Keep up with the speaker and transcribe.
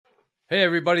Hey,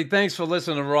 everybody. Thanks for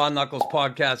listening to Raw Knuckles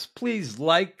Podcast. Please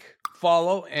like,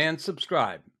 follow, and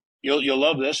subscribe. You'll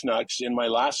love this, Nux. In my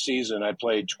last season, I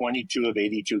played 22 of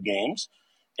 82 games,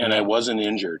 and I wasn't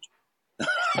injured.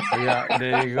 Yeah,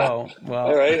 there you go. Well,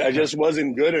 all right, I just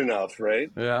wasn't good enough, right?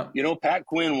 Yeah. You know, Pat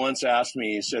Quinn once asked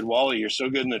me, he said, Wally, you're so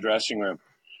good in the dressing room.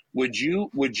 Would you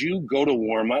go to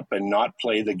warm up and not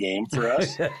play the game for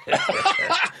us?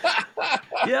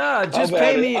 Yeah, just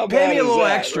pay me a little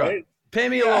extra. Right? Pay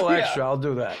me a little extra. I'll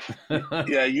do that.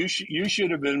 Yeah, you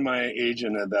should have been my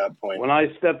agent at that point. When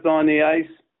I stepped on the ice,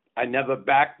 I never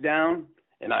backed down,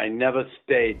 and I never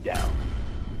stayed down.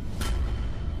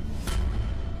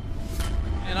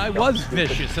 And I was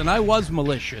vicious, and I was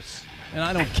malicious, and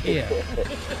I don't care.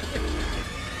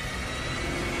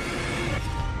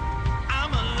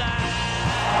 I'm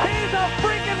alive. He's a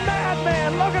freaking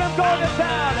madman. Look at him going to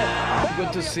town.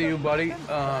 Good to see you, buddy.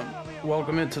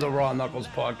 Welcome into the Raw Knuckles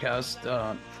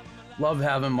Podcast. Love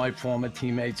having my former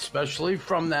teammates, especially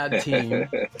from that team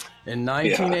in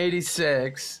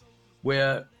 1986,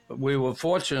 where we were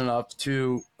fortunate enough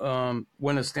to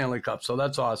win a Stanley Cup. So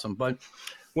that's awesome. But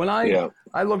when I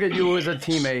look at you as a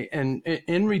teammate and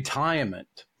in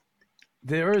retirement,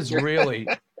 there is really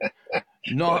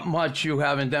not much you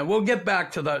haven't done. We'll get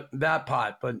back to that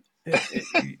part, but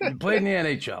you played in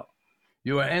the NHL.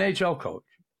 You were an NHL coach.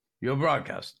 You're a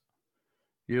broadcaster.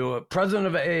 You're president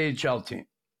of an AHL team,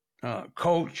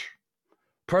 coach,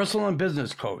 personal and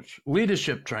business coach,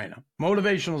 leadership trainer,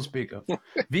 motivational speaker,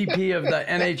 VP of the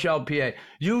NHLPA.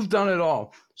 You've done it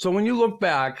all. So when you look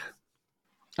back,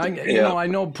 I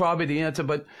know probably the answer,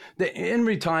 but in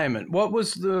retirement, what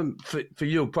was for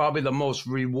you probably the most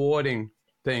rewarding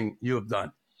thing you have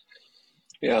done?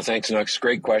 Yeah, thanks, Nux.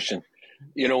 Great question.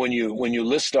 You know, when you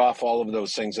list off all of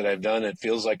those things that I've done, it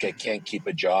feels like I can't keep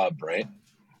a job, right?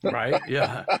 Right.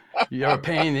 Yeah. You're a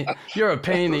pain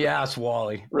in the ass,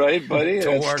 Wally. Right, buddy?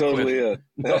 That's totally it.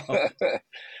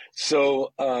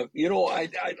 So, I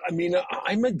mean,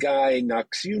 I'm a guy, Nux,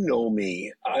 you know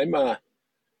me. I'm a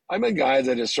guy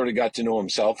that has sort of got to know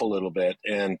himself a little bit,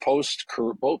 and post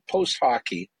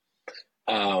hockey,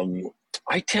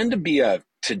 I tend to be a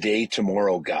today,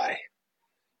 tomorrow guy,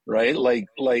 right? Like,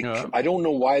 I don't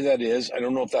know why that is. I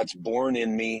don't know if that's born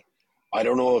in me. I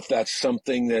don't know if that's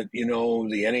something that, the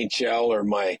NHL or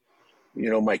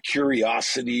my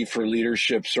curiosity for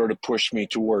leadership sort of pushed me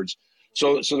towards.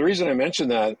 So the reason I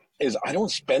mentioned that is I don't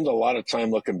spend a lot of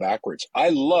time looking backwards. I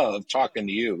love talking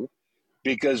to you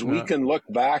because we can look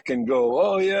back and go,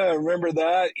 oh yeah, remember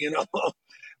that,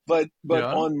 but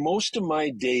on most of my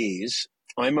days,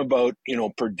 I'm about,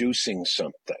 producing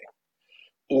something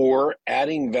or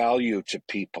adding value to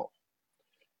people.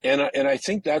 And I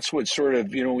think that's what sort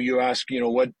of, you ask,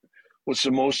 what's the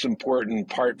most important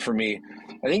part for me?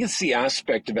 I think it's the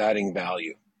aspect of adding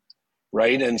value,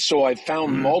 right? And so I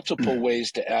found multiple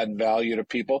ways to add value to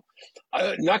people.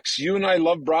 Nux, you and I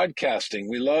love broadcasting.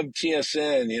 We love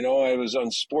TSN. I was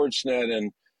on Sportsnet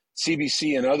and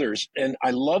CBC and others, and I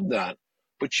love that.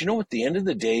 But, at the end of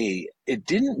the day, it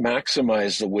didn't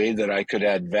maximize the way that I could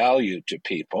add value to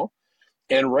people.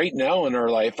 And right now in our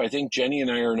life, I think Jenny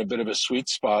and I are in a bit of a sweet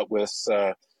spot with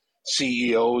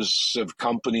CEOs of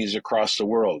companies across the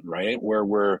world, right? Where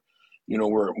we're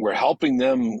helping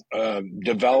them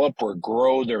develop or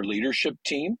grow their leadership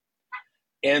team.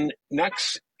 And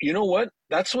next, you know what?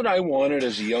 That's what I wanted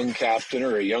as a young captain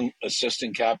or a young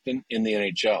assistant captain in the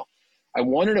NHL. I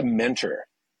wanted a mentor,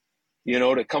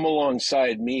 to come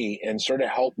alongside me and sort of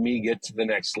help me get to the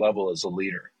next level as a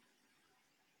leader.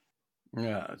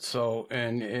 Yeah. So,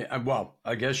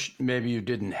 I guess maybe you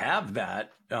didn't have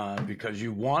that because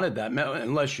you wanted that,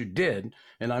 unless you did.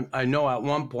 And I know at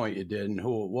one point you did and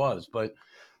who it was. But,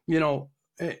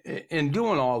 in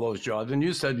doing all those jobs, and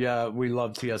you said, yeah, we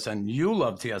love TSN. You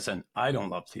love TSN. I don't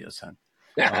love TSN.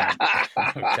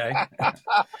 Okay.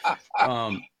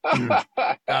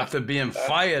 After being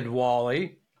fired,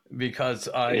 Wally, because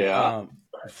I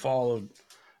followed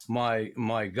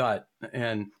my gut.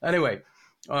 And anyway,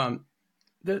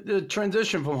 the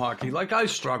transition from hockey, like I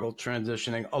struggled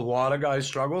transitioning. A lot of guys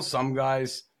struggle. Some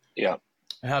guys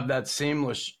have that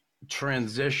seamless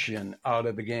transition out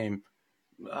of the game.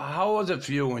 How was it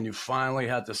for you when you finally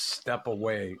had to step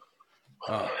away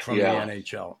from the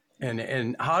NHL?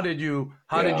 And how did you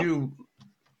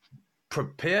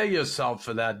prepare yourself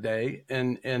for that day?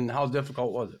 And how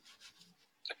difficult was it?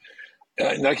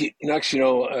 Nux,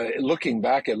 looking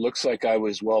back, it looks like I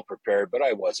was well prepared, but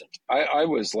I wasn't. I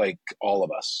was like all of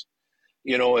us.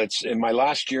 It's in my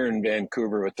last year in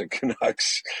Vancouver with the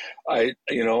Canucks. At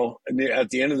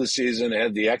the end of the season, I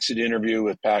had the exit interview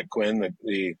with Pat Quinn,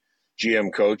 the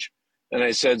GM coach, And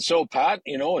I said, so Pat,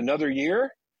 another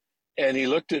year? And he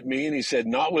looked at me and he said,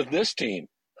 not with this team.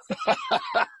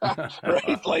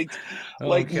 Right? Like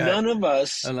Okay. none of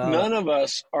us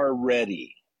are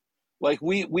ready. Like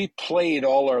we played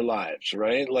all our lives,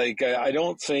 right? Like I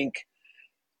don't think,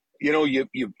 you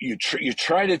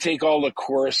try to take all the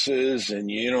courses and,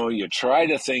 you try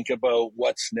to think about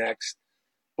what's next,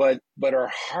 but our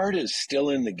heart is still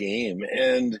in the game.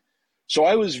 And so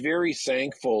I was very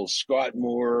thankful. Scott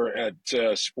Moore at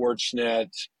Sportsnet,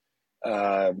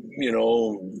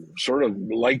 sort of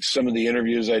liked some of the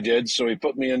interviews I did. So he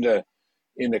put me into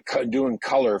doing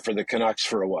color for the Canucks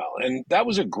for a while. And that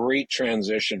was a great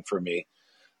transition for me.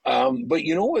 But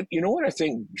you know what I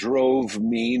think drove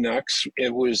me nuts?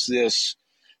 It was this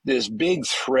big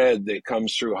thread that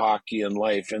comes through hockey and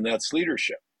life, and that's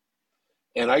leadership.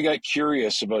 And I got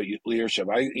curious about leadership.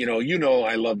 I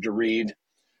love to read.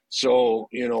 So,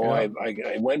 I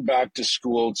went back to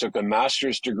school, took a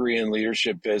master's degree in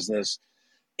leadership business,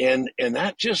 and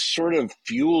that just sort of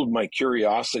fueled my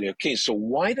curiosity. Okay, so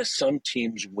why do some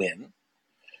teams win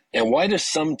and why do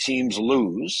some teams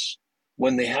lose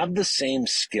when they have the same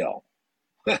skill?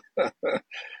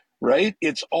 Right?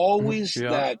 It's always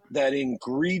that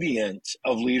ingredient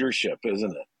of leadership,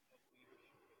 isn't it?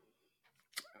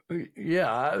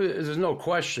 Yeah, there's no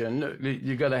question.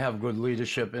 You got to have good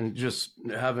leadership, and just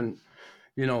having,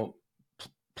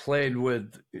 played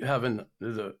with, having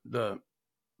the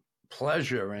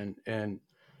pleasure and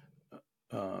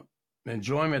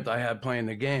enjoyment I had playing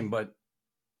the game. But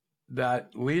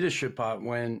that leadership part,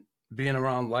 when being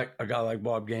around like a guy like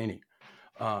Bob Gainey,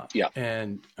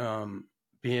 and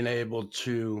being able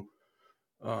to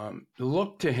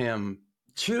look to him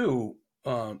to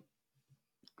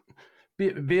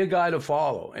be a guy to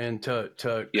follow and to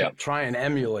try and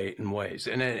emulate in ways.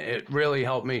 And it really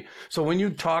helped me. So when you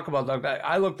talk about that,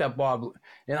 I looked at Bob,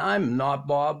 and I'm not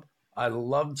Bob. I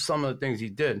loved some of the things he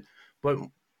did, but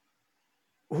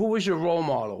who was your role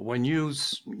model when you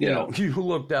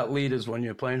looked at leaders when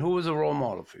you're playing? Who was a role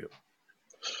model for you?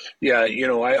 Yeah,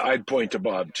 I'd point to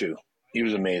Bob too. He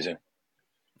was amazing.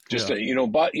 Just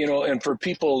and for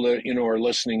people that are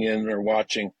listening in or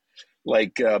watching,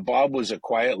 like Bob was a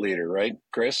quiet leader, right,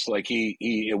 Chris? Like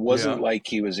it wasn't like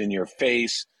he was in your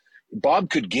face. Bob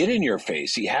could get in your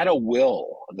face. He had a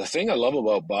will. The thing I love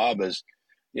about Bob is,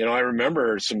 I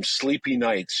remember some sleepy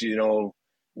nights.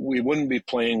 We wouldn't be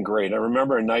playing great. I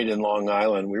remember a night in Long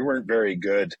Island. We weren't very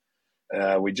good.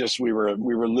 We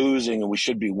were losing, and we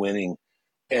should be winning.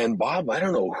 And Bob, I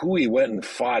don't know who he went and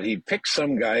fought. He picked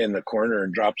some guy in the corner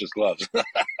and dropped his gloves,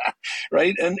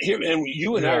 right? And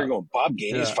you and I are going, Bob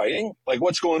Gainey's fighting? Like,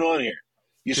 what's going on here?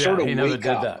 You sort of he never did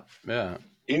that. Yeah,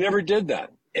 he never did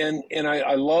that. And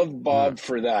I loved Bob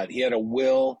for that. He had a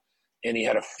will, and he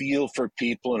had a feel for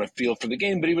people and a feel for the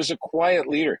game, but he was a quiet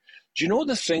leader. Do you know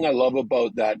the thing I love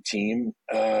about that team,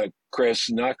 Chris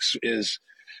Nux, is,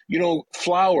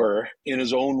 Flower in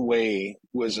his own way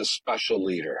was a special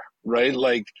leader, right?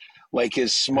 Like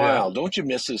his smile. Yeah. Don't you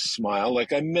miss his smile?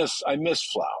 Like I miss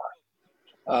Flower.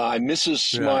 I miss his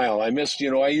smile. Yeah.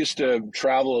 I used to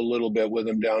travel a little bit with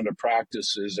him down to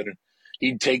practices, and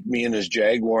he'd take me in his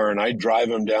Jaguar and I'd drive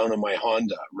him down in my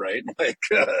Honda, right? I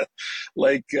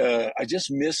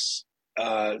just miss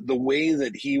the way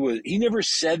that he never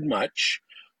said much,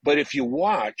 but if you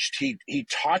watched, he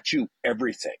taught you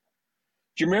everything.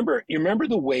 Do you remember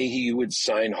the way he would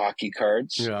sign hockey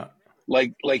cards? Yeah.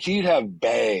 Like he'd have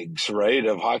bags, right,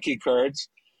 of hockey cards,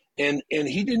 and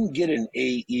he didn't get an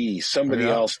AE, somebody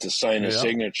else, to sign his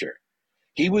signature.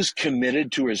 He was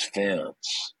committed to his fans.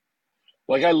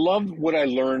 Like, I love what I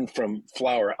learned from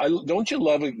Flower. Don't you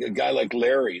love a guy like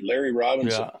Larry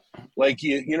Robinson? Yeah. Like,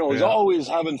 he's always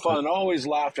having fun, always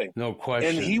laughing. No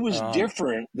question. And he was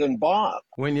different than Bob.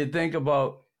 When you think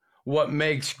about what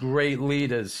makes great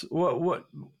leaders, what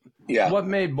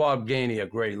made Bob Gainey a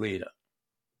great leader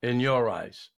in your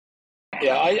eyes?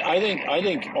 Yeah, I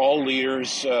think all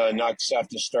leaders Nux have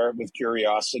to start with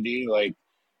curiosity. Like,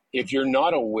 if you're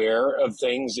not aware of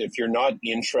things, if you're not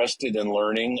interested in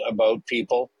learning about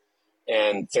people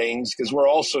and things, because we're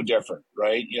all so different,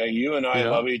 right? You and I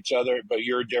love each other, but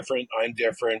you're different, I'm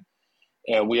different,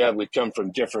 and we come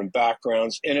from different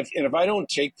backgrounds. And if I don't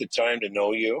take the time to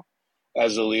know you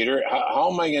as a leader,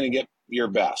 how am I going to get your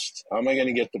best? How am I going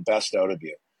to get the best out of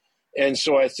you? And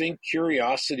so I think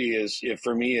curiosity is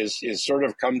sort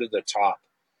of come to the top.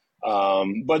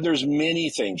 But there's many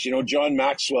things. John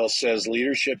Maxwell says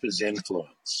leadership is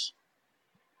influence.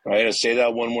 Right? I say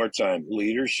that one more time.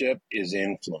 Leadership is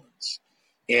influence.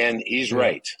 And he's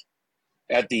right.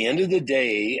 At the end of the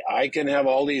day, I can have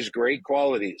all these great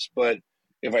qualities, but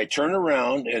if I turn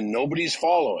around and nobody's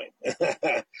following,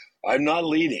 I'm not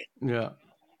leading. Yeah.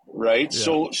 Right.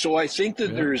 Yeah. So I think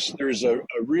that there's a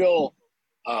real,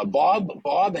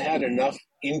 Bob had enough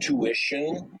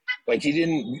intuition. Like he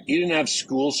didn't have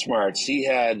school smarts. He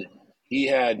had,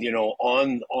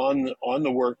 on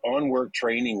work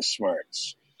training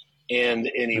smarts. And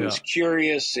he was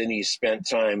curious, and he spent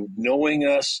time knowing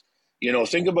us.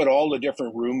 Think about all the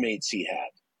different roommates he had.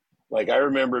 Like, I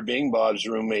remember being Bob's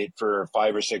roommate for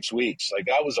 5 or 6 weeks. Like,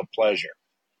 that was a pleasure,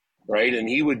 right? And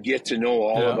he would get to know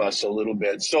all of us a little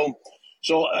bit. So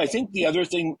I think the other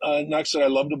thing, Nux, that I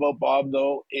loved about Bob,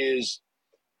 though, is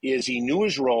he knew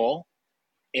his role,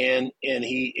 and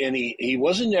he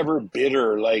wasn't ever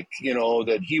bitter, like,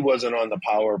 that he wasn't on the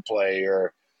power play,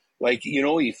 or like,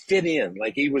 he fit in,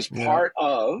 like he was part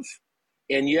of.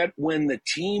 And yet when the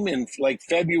team in like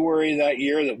February that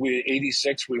year, that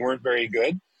 86, we weren't very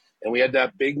good, and we had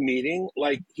that big meeting,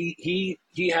 like he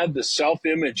had the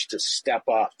self-image to step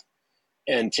up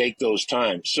and take those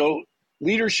times. So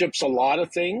leadership's a lot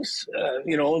of things.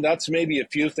 That's maybe a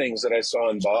few things that I saw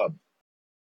in Bob.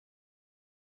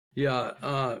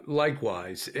 Yeah,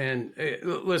 likewise. And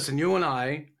listen, you and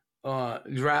I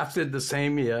drafted the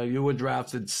same year. You were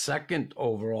drafted second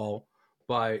overall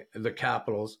by the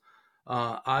Capitals.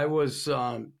 I was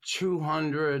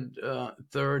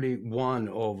 231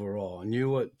 overall, and you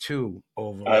were 2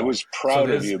 overall. I was proud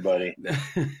of you, buddy.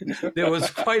 There was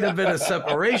quite a bit of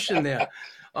separation there.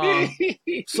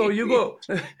 So you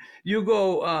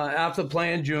go after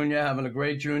playing junior, having a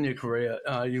great junior career.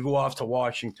 You go off to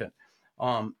Washington.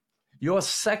 Your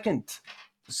second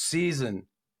season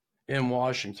in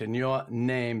Washington, you're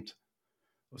named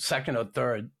second or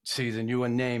third season. You were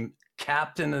named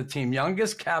captain of the team,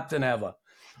 youngest captain ever.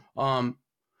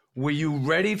 Were you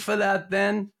ready for that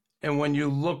then? And when you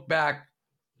look back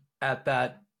at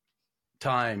that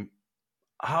time,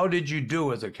 how did you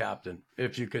do as a captain,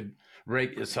 if you could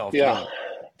rate yourself? Yeah,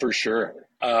 for sure.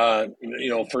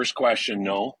 First question,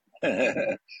 no.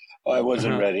 I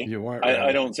wasn't ready. You weren't ready.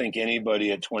 I don't think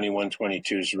anybody at 21,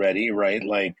 22 is ready, right?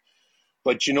 Like,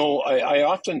 but I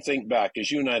often think back,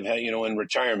 as you and I've had, in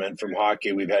retirement from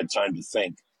hockey, we've had time to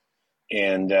think.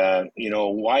 And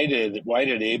why did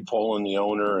Abe Pollin, the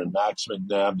owner, and Max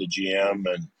McNabb, the GM,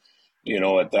 and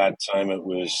at that time it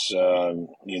was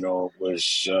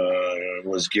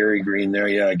was Gary Green there?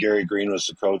 Yeah, Gary Green was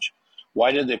the coach.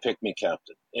 Why did they pick me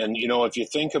captain? And if you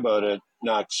think about it,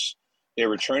 Knox, they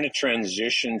were trying to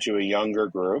transition to a younger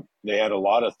group. They had a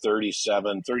lot of 36,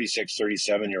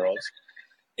 37-year-olds.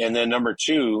 And then number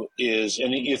two is,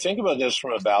 and you think about this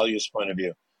from a values point of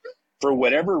view, for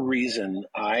whatever reason,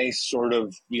 I sort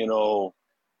of,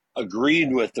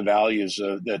 agreed with the values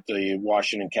that the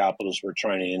Washington Capitals were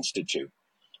trying to institute.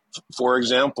 For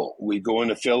example, we go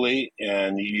into Philly,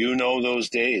 and those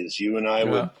days, you and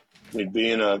I would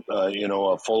be in a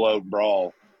full-out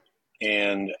brawl.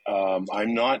 And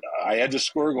I had to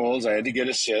score goals, I had to get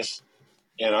assists,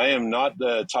 and I am not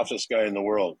the toughest guy in the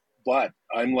world. But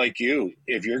I'm like you.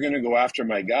 If you're going to go after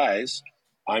my guys,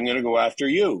 I'm going to go after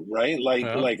you, right?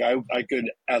 I could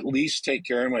at least take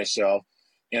care of myself.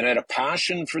 And I had a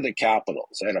passion for the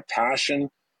Capitals. I had a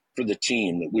passion for the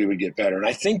team, that we would get better. And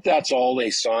I think that's all they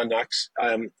saw, Nux.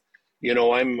 I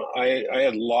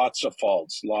had lots of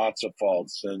faults. And,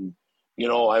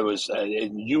 I was,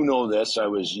 this, I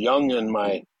was young in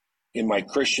my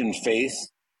Christian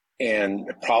faith,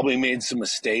 and probably made some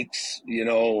mistakes,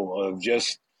 of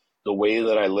just the way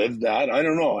that I lived that. I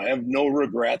don't know. I have no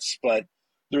regrets, but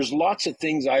there's lots of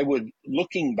things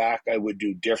looking back, I would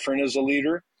do different as a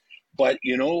leader. But,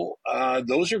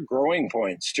 those are growing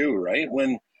points too, right?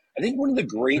 I think one of the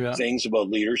great things about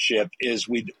leadership is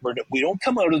we don't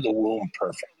come out of the womb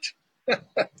perfect,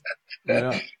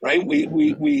 right? We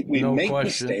no make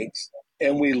question. Mistakes,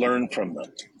 and we learn from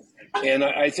them. And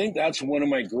I think that's one of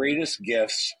my greatest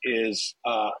gifts is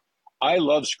I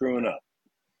love screwing up.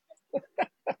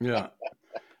 Yeah.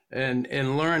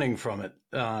 And learning from it,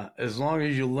 as long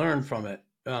as you learn from it.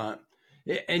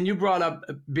 And you brought up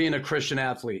being a Christian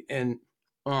athlete, and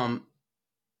I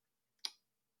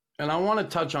want to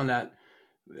touch on that.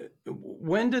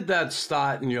 When did that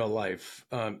start in your life,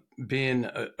 being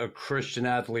a Christian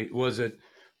athlete? Was it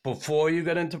before you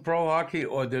got into pro hockey,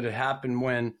 or did it happen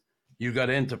when you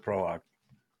got into pro hockey?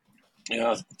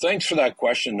 Yeah, thanks for that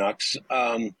question, Nux.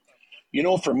 For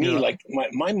me, like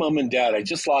my mom and dad, I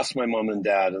just lost my mom and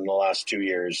dad in the last 2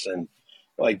 years, and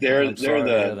like they're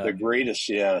the greatest.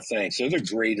 Yeah, thanks. They're the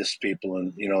greatest people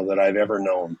that I've ever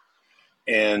known,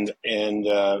 and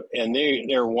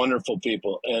they're wonderful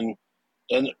people, and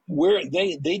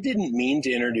they didn't mean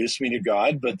to introduce me to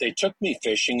God, but they took me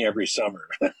fishing every summer.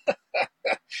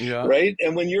 Yeah. Right.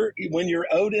 And when you're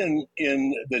out in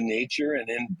the nature and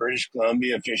in British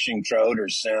Columbia fishing trout or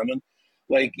salmon,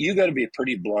 like you got to be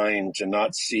pretty blind to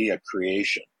not see a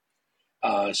creation.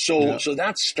 So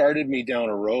that started me down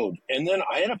a road. And then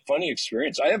I had a funny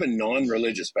experience. I have a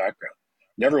non-religious background,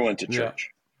 never went to church.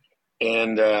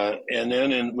 And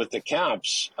then with the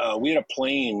Caps, we had a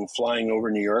plane flying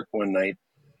over New York one night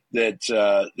that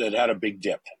had a big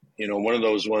dip, one of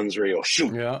those ones where you go,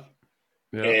 shoot. Yeah.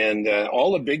 Yeah. And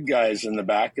all the big guys in the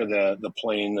back of the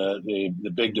plane,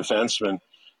 the big defensemen,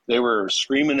 they were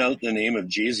screaming out the name of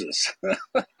Jesus.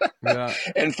 Yeah.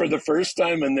 And for the first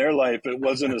time in their life, it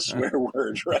wasn't a swear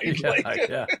word, right?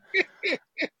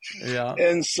 Yeah.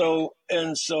 And so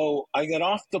I got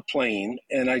off the plane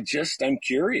and I'm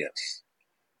curious.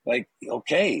 Like,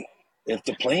 okay, if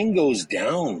the plane goes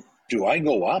down, do I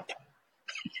go up?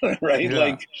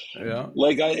 Right? Yeah.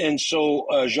 So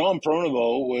Jean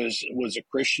Pronovo was a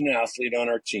Christian athlete on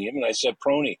our team. And I said,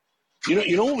 Prony,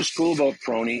 you know what was cool about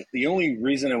Prony? The only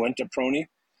reason I went to Prony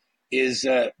is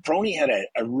Prony had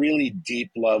a really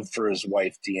deep love for his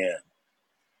wife, Deanne.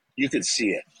 You could see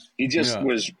it. He just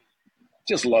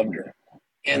loved her.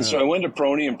 And so I went to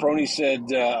Prony, and Prony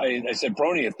said, I said,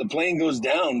 Prony, if the plane goes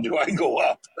down, do I go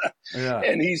up?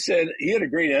 And he had a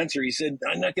great answer. He said,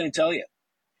 I'm not going to tell you.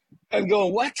 I'm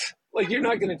going, what? Like, you're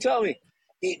not going to tell me?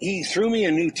 He threw me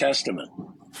a New Testament.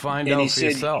 Find out for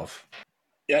yourself.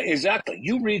 Yeah, exactly.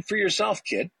 You read for yourself,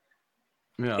 kid.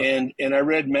 Yeah. And I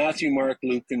read Matthew, Mark,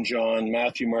 Luke, and John,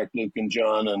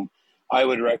 and I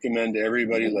would recommend to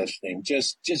everybody listening,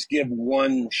 just give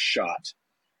one shot,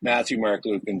 Matthew, Mark,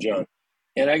 Luke, and John.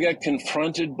 And I got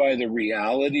confronted by the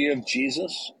reality of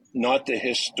Jesus, not the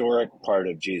historic part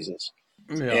of Jesus.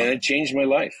 Yeah. And it changed my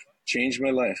life.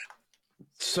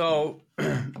 So,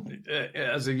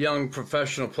 as a young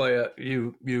professional player,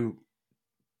 you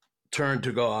turned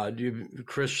to God. You're a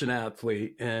Christian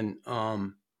athlete, and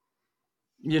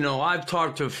I've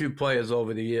talked to a few players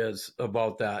over the years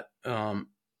about that.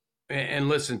 And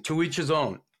listen, to each his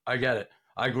own. I get it.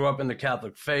 I grew up in the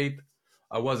Catholic faith.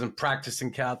 I wasn't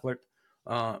practicing Catholic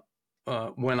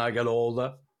when I got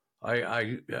older.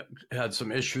 I had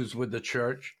some issues with the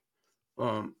church,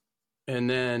 and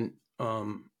then.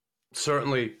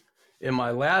 Certainly in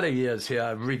my latter years here,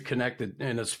 I've reconnected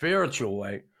in a spiritual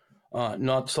way,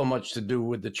 not so much to do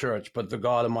with the church, but the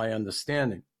God of my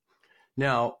understanding.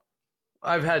 Now,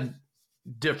 I've had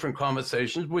different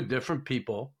conversations with different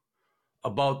people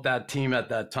about that team at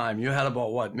that time. You had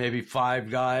about maybe 5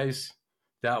 guys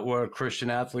that were Christian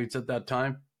athletes at that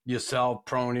time? Yourself,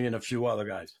 Prony, and a few other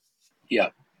guys.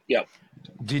 Yeah.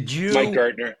 Did you... Mike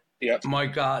Gardner. Yeah.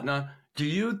 Mike Gardner. Do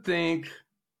you think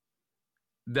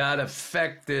that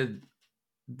affected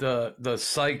the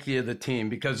psyche of the team?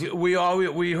 Because we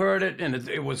heard it, and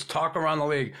it was talk around the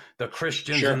league, the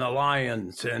Christians and the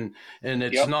Lions, and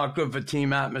it's not good for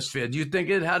team atmosphere. Do you think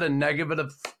it had a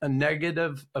negative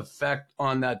effect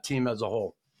on that team as a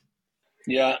whole?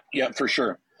 Yeah, for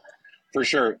sure.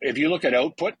 If you look at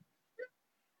output,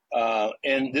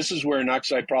 and this is where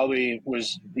Nux, I probably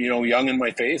was, young in my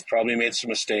faith, probably made some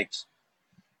mistakes.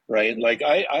 Right? Like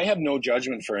I have no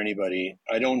judgment for anybody.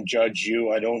 I don't judge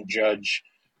you. I don't judge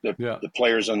the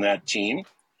players on that team.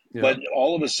 Yeah. But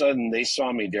all of a sudden they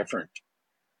saw me different.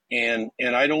 And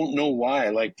I don't know why.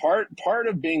 Like part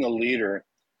of being a leader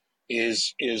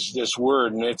is this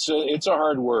word, and it's a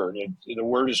hard word. The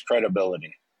word is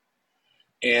credibility.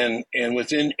 And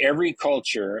within every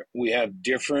culture, we have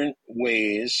different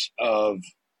ways of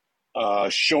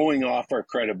showing off our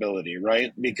credibility,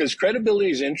 right? Because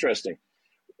credibility is interesting.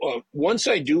 Once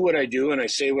I do what I do and I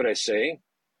say what I say,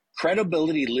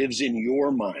 credibility lives in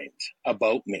your mind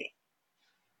about me,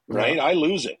 right? I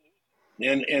lose it.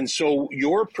 And so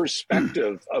your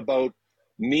perspective about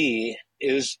me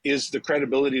is the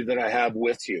credibility that I have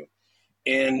with you.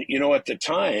 And, at the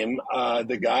time,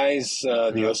 the guys,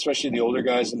 especially the older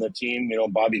guys in the team,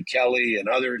 Bobby Kelly and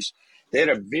others, they had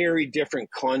a very different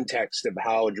context of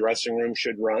how a dressing room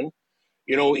should run.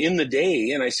 In the day,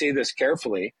 and I say this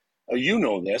carefully,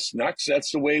 this, Nux,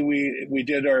 that's the way we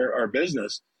did our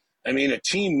business. I mean, a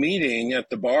team meeting at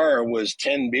the bar was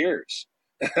 10 beers,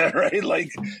 right? Like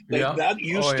that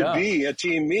used to be a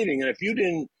team meeting. And if you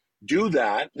didn't do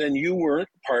that, then you weren't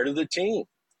part of the team.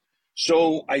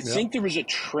 So I think there was a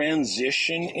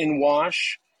transition in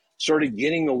Wash, sort of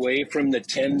getting away from the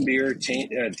 10 beer team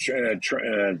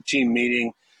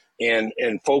meeting and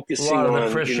focusing on. A lot of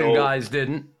the Christian guys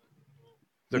didn't.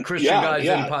 The Christian guys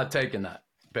didn't partake in that.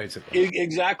 Basically,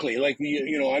 exactly. Like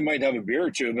I might have a beer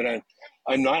or two, but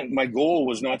I'm not. My goal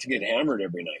was not to get hammered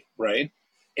every night, right?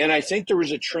 And I think there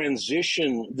was a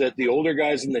transition that the older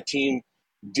guys in the team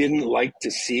didn't like to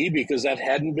see because that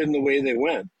hadn't been the way they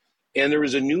went. And there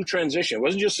was a new transition. It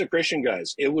wasn't just the Christian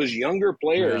guys. It was younger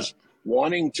players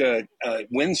wanting to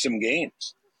win some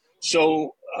games.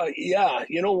 So,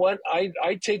 you know what?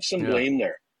 I take some blame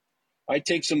there. I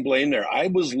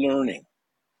was learning.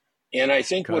 And I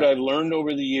think what I've learned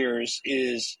over the years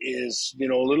is a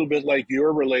little bit like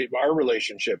our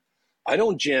relationship. I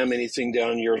don't jam anything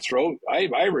down your throat.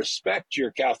 I respect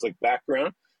your Catholic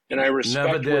background, and I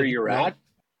respect where you're at,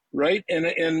 right? And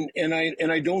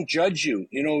I don't judge you.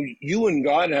 You and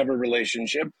God have a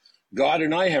relationship. God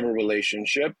and I have a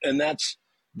relationship, and that's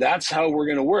how we're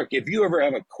going to work. If you ever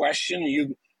have a question,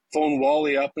 you phone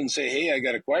Wally up and say, "Hey, I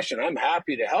got a question." I'm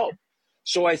happy to help.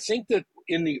 So I think that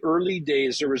in the early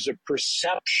days, there was a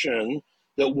perception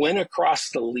that went across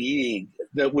the league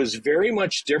that was very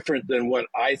much different than what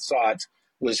I thought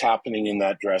was happening in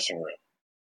that dressing room.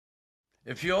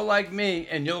 If you're like me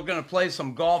and you're going to play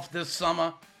some golf this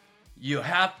summer, you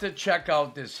have to check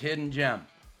out this hidden gem.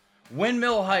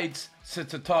 Windmill Heights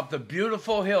sits atop the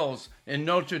beautiful hills in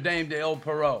Notre Dame de El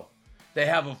Perot. They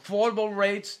have affordable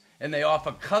rates and they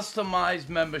offer customized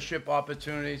membership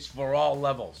opportunities for all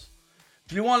levels.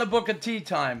 If you want to book a tee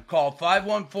time, call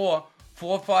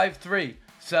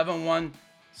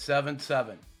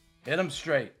 514-453-7177. Hit them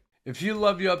straight. If you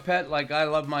love your pet like I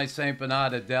love my St.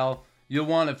 Bernard Adele, you'll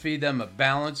want to feed them a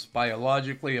balanced,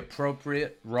 biologically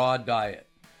appropriate raw diet.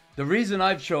 The reason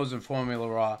I've chosen Formula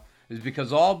Raw is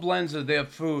because all blends of their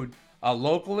food are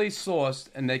locally sourced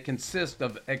and they consist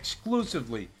of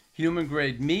exclusively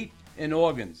human-grade meat and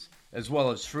organs, as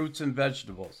well as fruits and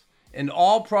vegetables. And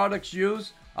all products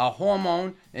used are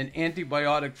hormone and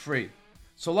antibiotic free.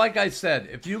 So like I said,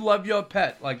 if you love your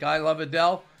pet like I love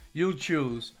Adele, you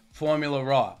choose Formula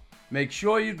Raw. Make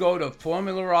sure you go to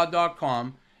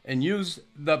formularaw.com and use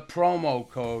the promo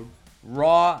code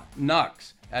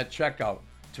RAWNUX at checkout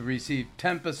to receive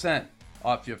 10%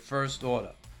 off your first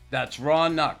order. That's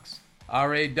RAWNUX,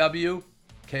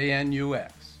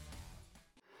 RAWKNUX.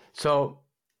 So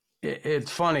it's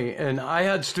funny, and I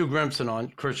had Stu Grimson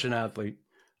on, Christian athlete,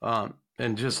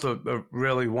 and just a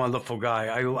really wonderful guy.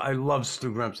 I love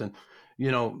Stu Grimson.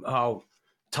 You know how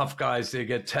tough guys, they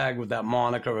get tagged with that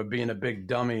moniker of being a big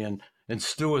dummy, and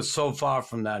Stu is so far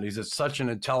from that. He's such an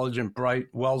intelligent, bright,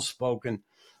 well-spoken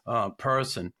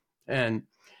person. And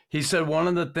he said one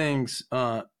of the things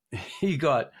he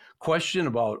got questioned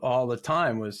about all the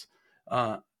time was,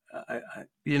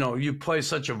 you play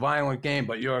such a violent game,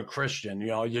 but you're a Christian.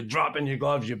 You're dropping your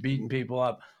gloves, you're beating people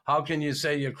up. How can you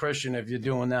say you're Christian if you're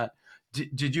doing that?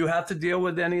 Did you have to deal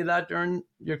with any of that during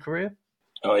your career?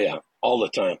 Oh, yeah, all the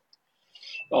time.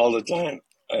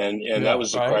 And that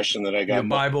was the question that I got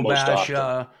Bible most bash,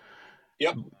 often.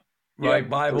 Yep. Right,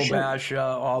 Bible bash,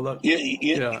 all the...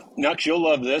 Nux, you'll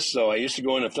love this, though. I used to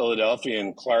go into Philadelphia,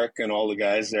 and Clark and all the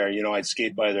guys there, I'd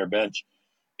skate by their bench.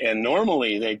 And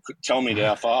normally they'd tell me to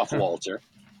F off, Walter.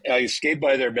 I skate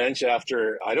by their bench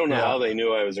after, I don't know how they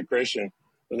knew I was a Christian.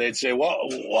 And they'd say, well,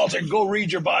 Walter, go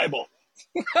read your Bible.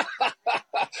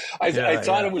 I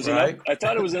thought it was an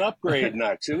upgrade,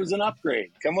 Nux. It was an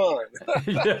upgrade. Come on.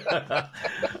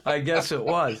 I guess it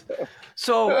was.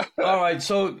 So, all right.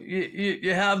 So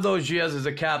you have those years as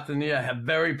a captain. You have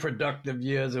very productive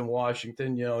years in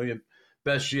Washington. Your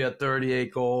best year,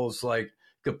 38 goals. Like,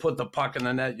 could put the puck in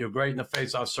the net. You're great in the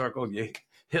face-off circle. You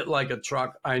hit like a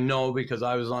truck. I know because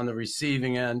I was on the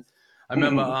receiving end. I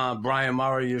remember Brian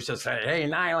Murray used to say, "Hey,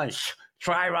 Nyland,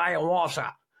 try Ryan Walter."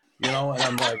 And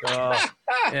I'm like,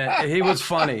 and he was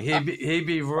funny. He'd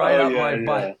be right up my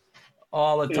butt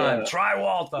all the time. Yeah. Try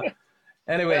Walter.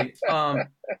 Anyway,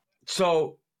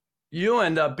 so you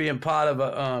end up being part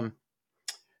of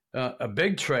a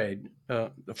big trade.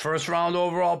 The first round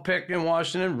overall pick in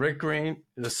Washington, Rick Green.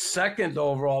 The second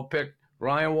overall pick,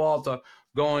 Ryan Walter,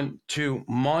 going to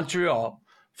Montreal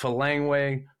for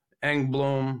Langway,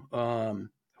 Engblom,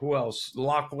 who else?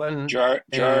 Lachlan.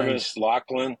 Jarvis,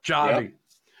 Lachlan. Jarvis. Yep.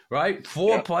 Right?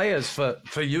 Four players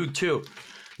for you, too.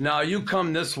 Now, you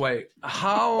come this way.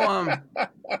 How,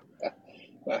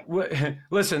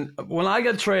 listen, when I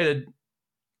got traded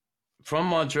from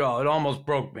Montreal, it almost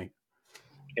broke me.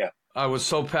 Yeah. I was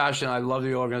so passionate. I love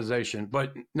the organization.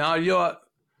 But now you're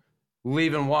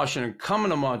leaving Washington,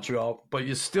 coming to Montreal, but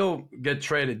you still get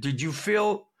traded. Did you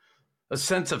feel a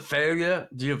sense of failure?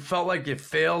 Do you felt like you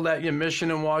failed at your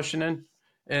mission in Washington?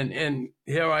 And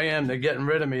here I am. They're getting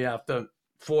rid of me after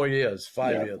 4 years,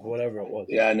 5 years, whatever it was.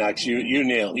 Yeah, Knox, you've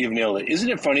nailed it. Isn't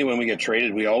it funny when we get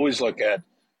traded, we always look at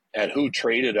who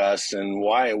traded us and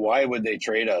why would they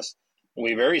trade us?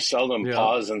 We very seldom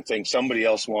pause and think somebody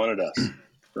else wanted us.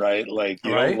 right? Like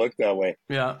you don't look that way.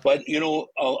 Yeah. But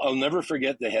I'll never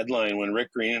forget the headline when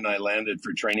Rick Green and I landed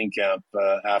for training camp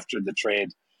after the trade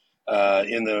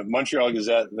in the Montreal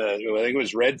Gazette. I think it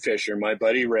was Red Fisher, my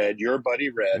buddy Red, your buddy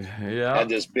Red, had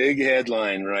this big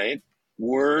headline, right?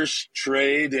 Worst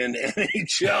trade in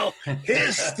NHL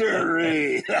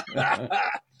history.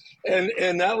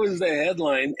 And that was the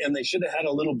headline, and they should have had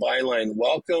a little byline: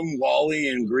 "Welcome, Wally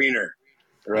and Greener,"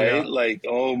 right? Yeah. Like,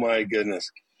 oh my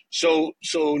goodness. So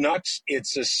Nux,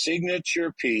 it's a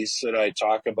signature piece that I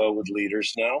talk about with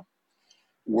leaders now.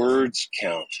 Words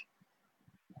count.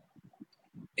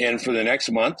 And for the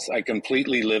next month, I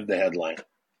completely lived the headline.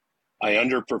 I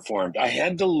underperformed. I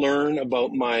had to learn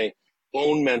about my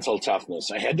own mental toughness.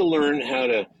 I had to learn how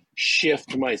to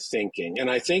shift my thinking.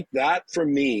 And I think that, for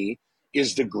me,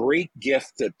 is the great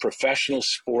gift that professional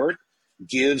sport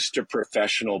gives to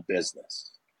professional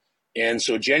business. And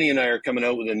so Jenny and I are coming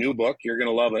out with a new book. You're going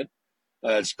to love it.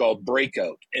 It's called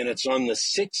Breakout. And it's on the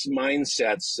 6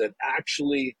 mindsets that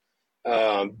actually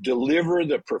deliver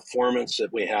the performance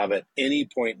that we have at any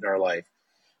point in our life.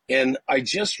 And I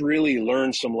just really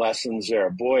learned some lessons there.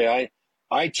 Boy,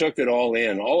 I took it all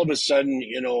in. All of a sudden,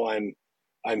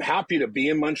 I'm happy to be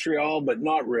in Montreal, but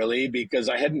not really, because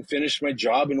I hadn't finished my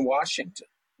job in Washington.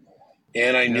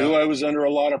 And I knew I was under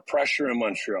a lot of pressure in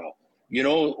Montreal.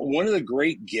 One of the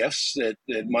great gifts that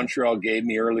Montreal gave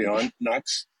me early on, Nux,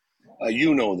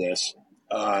 this,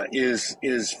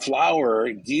 is Flower.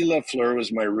 Guy Lafleur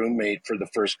was my roommate for the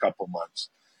first couple months.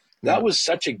 That was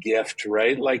such a gift,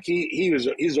 right? Like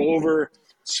he's over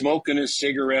smoking his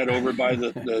cigarette over by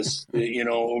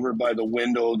over by the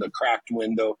window, the cracked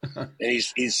window, and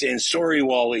he's saying, "Sorry,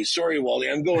 Wally. Sorry, Wally."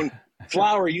 I'm going,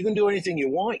 "Flower, you can do anything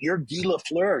you want. You're Guy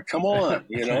Lafleur. Come on,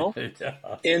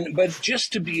 But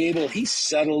just to be able, he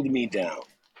settled me down.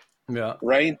 Yeah.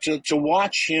 Right. To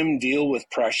watch him deal with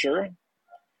pressure,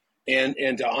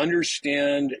 and to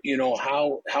understand,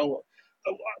 how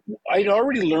I'd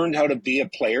already learned how to be a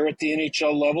player at the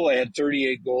NHL level. I had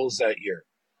 38 goals that year,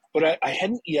 but I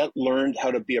hadn't yet learned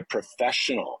how to be a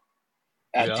professional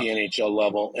at the NHL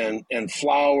level. And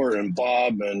Flower and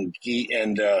Bob and Guy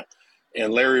and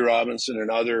Larry Robinson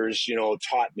and others,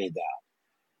 taught me that.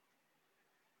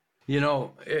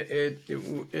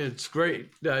 It's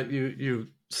great that you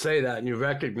say that and you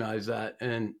recognize that.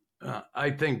 And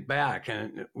I think back,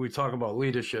 and we talk about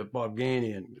leadership, Bob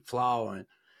Gainey and Flower and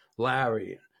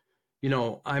Larry.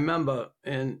 I remember,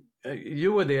 and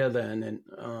you were there then, and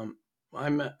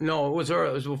it was early.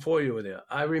 It was before you were there.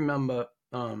 I remember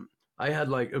I had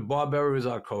Bob Berry was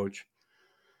our coach.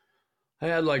 I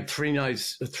had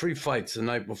 3 fights the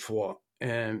night before,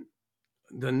 and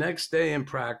the next day in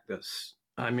practice,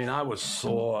 I was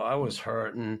sore, I was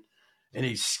hurting, and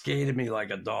he skated me like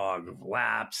a dog,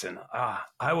 laps, and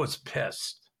I was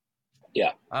pissed.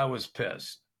 Yeah, I was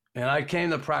pissed, and I came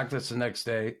to practice the next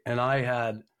day, and I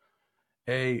had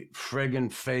a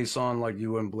friggin' face on like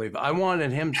you wouldn't believe. I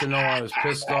wanted him to know I was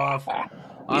pissed off. I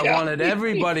wanted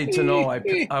everybody to know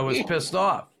I was pissed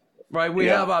off, right? We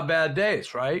have our bad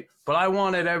days, right? But I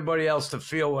wanted everybody else to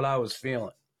feel what I was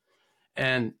feeling.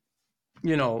 And,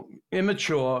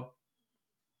 immature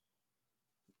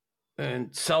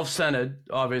and self-centered,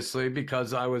 obviously,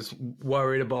 because I was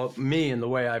worried about me and the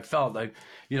way I felt.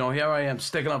 Here I am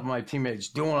sticking up for my teammates,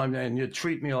 doing what and you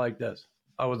treat me like this.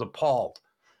 I was appalled.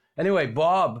 Anyway,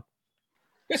 Bob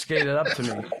skated up to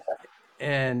me,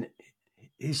 and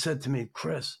he said to me,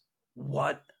 "Chris,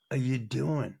 what are you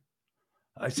doing?"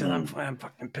 I said, I'm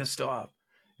fucking pissed off.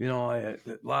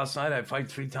 Last night I fight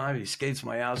 3 times. He skates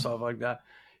my ass off like that.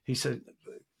 He said,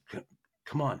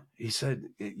 "Come on." He said,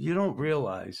 "You don't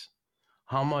realize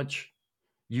how much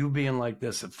you being like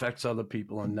this affects other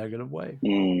people in a negative way.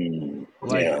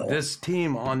 This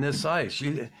team on this ice,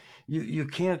 you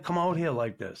can't come out here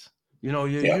like this. You're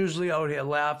usually out here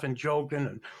laughing, joking,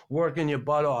 and working your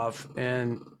butt off,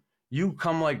 and you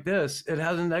come like this, it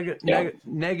has a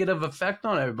negative effect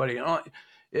on everybody."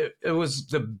 It was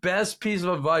the best piece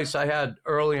of advice I had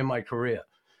early in my career.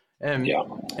 And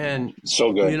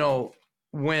so good.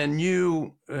 When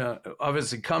you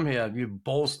obviously come here, you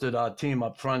bolstered our team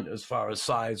up front as far as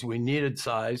size. We needed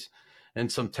size and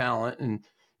some talent, and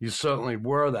you certainly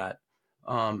were that.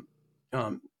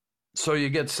 So you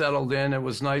get settled in. It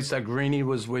was nice that Greeny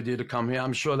was with you to come here.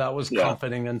 I'm sure that was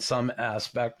comforting in some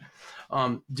aspect.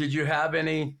 Did you have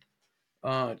any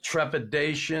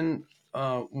trepidation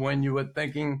when you were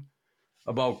thinking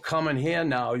about coming here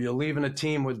now? You're leaving a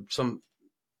team with some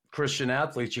Christian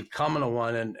athletes. You're coming to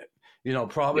one, and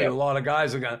probably a lot of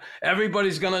guys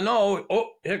everybody's going to know, oh,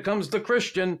 here comes the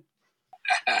Christian.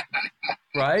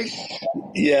 right?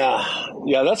 Yeah,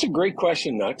 that's a great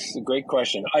question, Nux. A great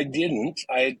question. I didn't.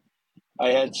 I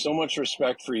had so much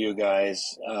respect for you guys,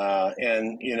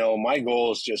 and my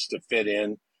goal is just to fit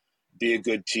in, be a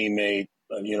good teammate,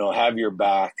 have your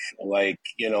back. That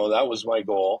was my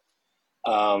goal.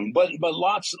 But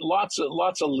lots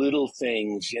of little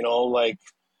things,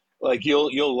 like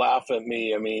you'll laugh at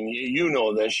me. I mean, you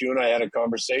know this. You and I had a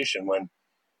conversation when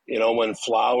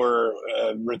Flower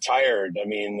retired. I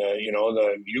mean,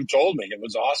 you told me it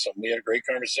was awesome. We had a great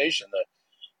conversation.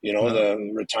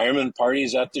 The retirement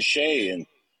parties at the Shea, and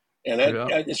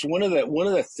it's one of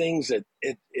the things that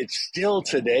it's still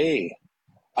today.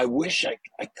 I wish I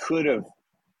could have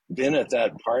been at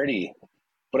that party,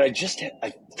 but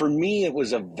for me, it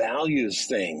was a values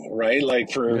thing, right?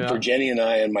 Like for Jenny and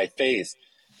I and my faith.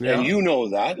 Yeah.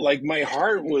 And that, like, my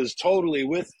heart was totally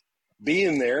with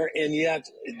being there. And yet,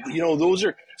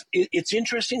 it's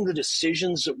interesting, the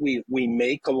decisions that we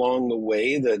make along the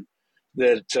way that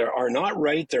are not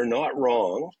right. They're not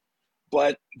wrong,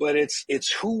 but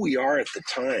it's who we are at the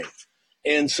time.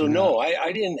 And so, no,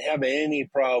 I didn't have any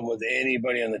problem with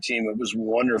anybody on the team. It was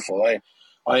wonderful.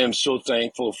 I am so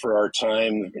thankful for our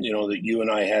time, that you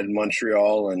and I had in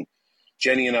Montreal, and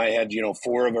Jenny and I had,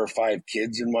 4 of our 5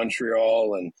 kids in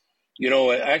Montreal. And,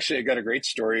 actually, I got a great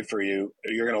story for you.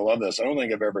 You're going to love this. I don't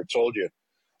think I've ever told you.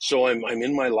 So I'm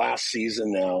in my last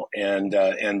season now, and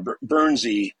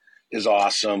Burnsy is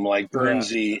awesome. Like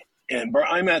Burnsy, and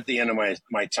I'm at the end of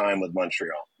my time with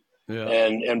Montreal. Yeah.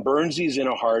 And Burnsy's in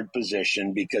a hard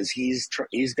position because he's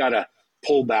got to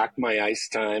pull back my ice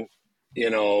time,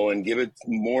 and give it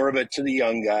more of it to the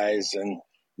young guys, and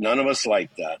none of us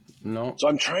like that. No. So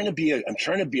I'm trying to be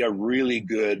a really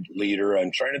good leader.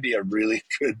 I'm trying to be a really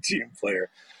good team player,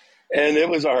 and it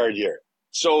was a hard year.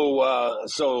 So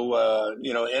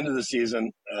end of the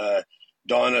season,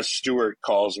 Donna Stewart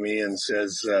calls me and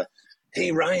says,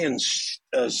 "Hey Ryan,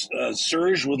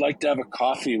 Serge would like to have a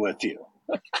coffee with you."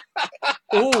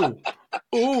 Oh,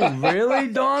 really,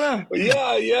 Donna?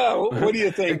 Yeah. What do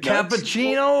you think? A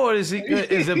cappuccino, or is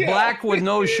it black with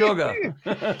no sugar?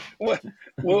 What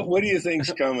do you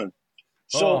think's coming?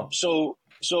 So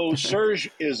Serge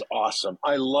is awesome.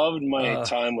 I loved my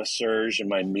time with Serge and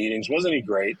my meetings. Wasn't he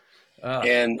great?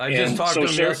 And I just talked to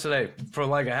him yesterday for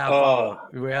like a half hour.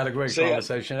 We had a great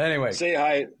conversation. Anyway, say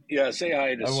hi. Yeah, say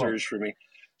hi to Serge for me.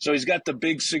 So he's got the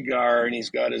big cigar and he's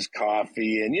got his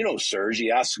coffee, and Serge, he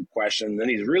asks a question, and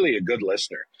he's really a good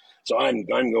listener. So I'm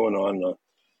going on,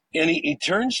 and he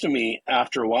turns to me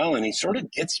after a while, and he sort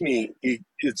of gets me.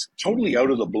 It's totally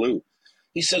out of the blue.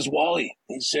 He says, "Wally,"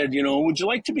 he said, "would you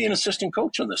like to be an assistant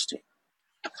coach on this team?"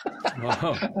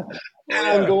 And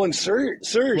I'm going, Serge,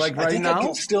 like right I think now? I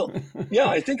can still,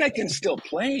 I think I can still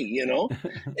play,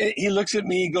 And he looks at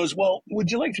me, he goes, "Well, would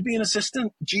you like to be an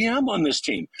assistant GM on this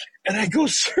team?" And I go,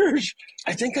 "Serge,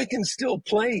 I think I can still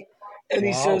play." And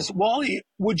he says, "Wally,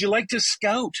 would you like to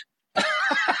scout?"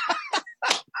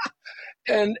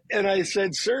 and I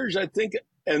said, "Serge, I think,"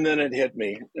 and then it hit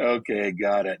me. Okay,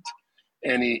 got it.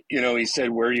 And he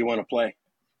said, "Where do you want to play?"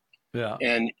 Yeah.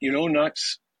 And,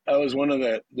 Nux, that was one of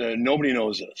the nobody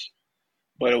knows this,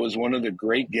 but it was one of the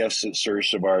great gifts that Serge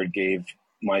Savard gave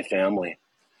my family.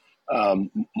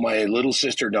 My little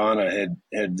sister Donna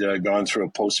had gone through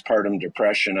a postpartum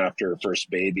depression after her first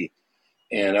baby,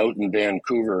 and out in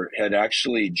Vancouver had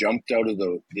actually jumped out of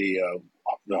the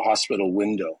hospital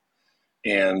window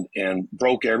and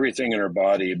broke everything in her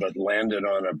body, but landed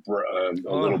on a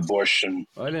little bush, and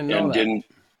I didn't know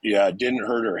that. Didn't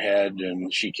hurt her head,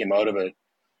 and she came out of it,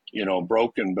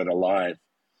 broken but alive.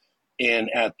 And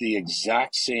at the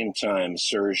exact same time,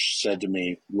 Serge said to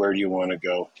me, "Where do you want to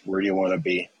go? Where do you want to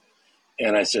be?"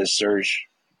 And I said, "Serge,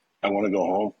 I want to go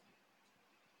home."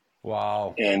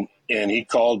 Wow. And he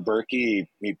called Berkey.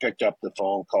 He picked up the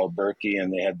phone, called Berkey,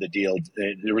 and they had the deal.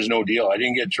 There was no deal. I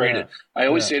didn't get traded. Yeah. I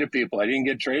always say to people, I didn't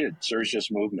get traded. Serge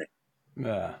just moved me.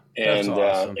 Yeah, that's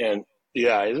awesome.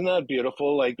 Isn't that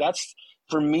beautiful? Like, that's,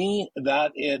 for me,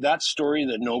 that story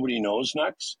that nobody knows,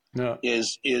 Nux,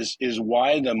 is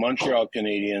why the Montreal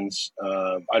Canadiens,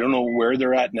 I don't know where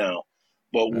they're at now,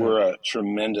 but we're a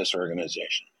tremendous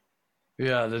organization.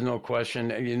 Yeah, there's no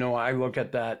question. I look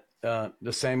at that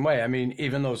the same way. I mean,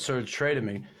 even though Serge traded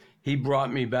me, he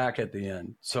brought me back at the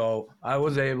end. So I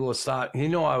was able to start. He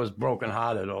knew I was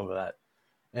brokenhearted over that.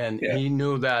 And he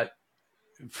knew that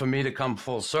for me to come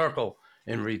full circle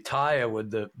and retire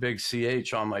with the big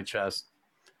CH on my chest,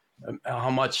 how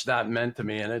much that meant to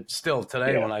me. And it's still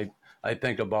today when I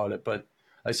think about it. But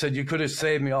I said, you could have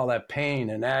saved me all that pain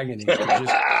and agony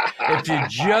if you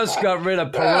just got rid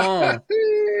of Perron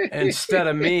instead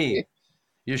of me.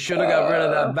 You should have got rid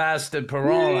of that bastard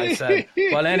Perron, I said.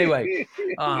 But anyway,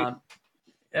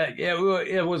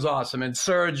 it was awesome. And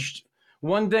Serge,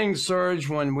 one thing, Serge,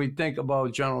 when we think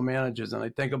about general managers, and I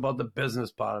think about the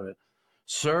business part of it,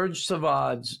 Serge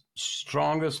Savard's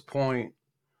strongest point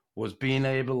was being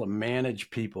able to manage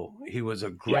people. He was a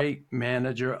great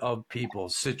manager of people,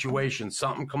 situations,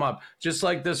 something come up, just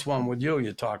like this one with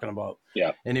you're talking about.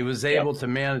 Yeah. And he was able to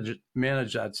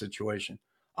manage that situation.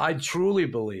 I truly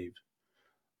believe,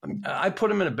 I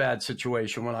put him in a bad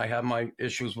situation when I had my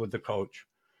issues with the coach.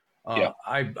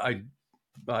 I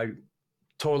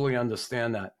totally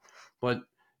understand that. But,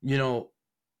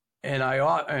 and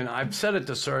I've said it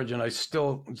to Serge, and I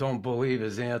still don't believe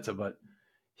his answer, but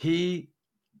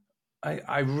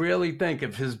I really think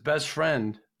if his best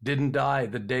friend didn't die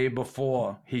the day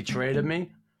before he traded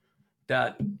me,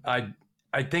 that I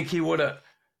think he would have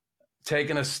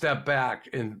taken a step back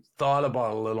and thought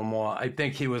about it a little more. I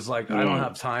think he was like, I don't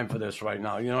have time for this right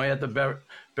now. He had to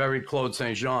bury Claude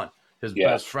St. Jean, his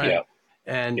best friend. Yeah.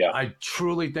 And I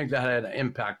truly think that had an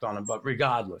impact on him, but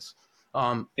regardless.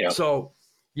 So,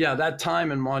 that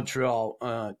time in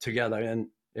Montreal together. And,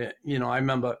 I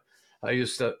remember I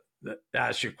used to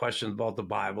ask you questions about the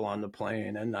Bible on the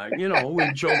plane. And,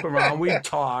 we joke around, we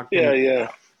talk.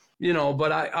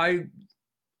 But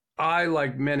I,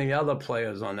 like many other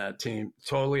players on that team,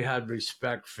 totally had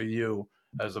respect for you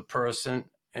as a person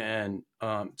and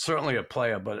certainly a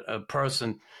player, but a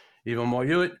person even more.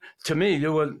 To me,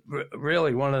 you were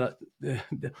really one of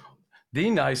the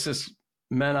nicest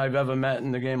men I've ever met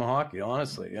in the game of hockey,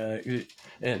 honestly.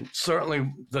 And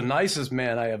certainly the nicest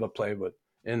man I ever played with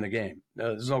in the game.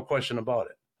 There's no question about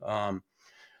it.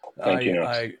 Thank you.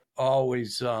 I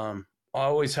always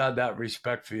had that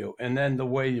respect for you. And then the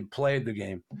way you played the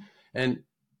game. And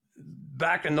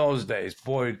back in those days,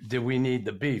 boy, did we need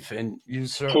the beef. And you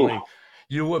certainly,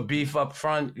 you were beef up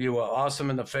front. You were awesome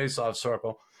in the faceoff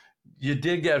circle. You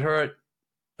did get hurt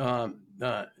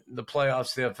the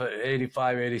playoffs there for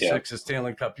 85, 86, the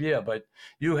Stanley Cup year, but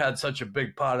you had such a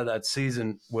big part of that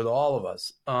season with all of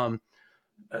us.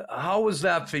 How was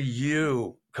that for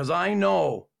you? Because I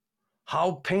know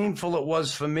how painful it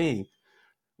was for me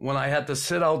when I had to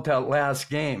sit out that last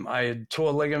game. I had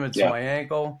tore ligaments in my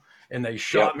ankle, and they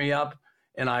shot me up,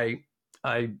 and I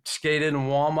skated in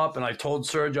warm up, and I told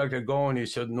Serge I could go, and he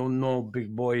said, no,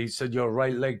 big boy. He said, your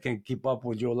right leg can keep up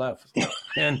with your left.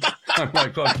 And I'm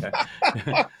like, okay.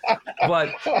 But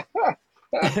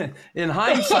in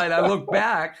hindsight, I look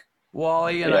back,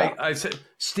 Wally, and I said,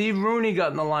 Steve Rooney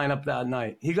got in the lineup that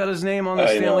night. He got his name on the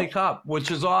Stanley Cup,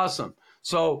 which is awesome.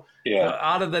 So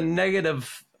out of the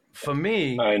negative for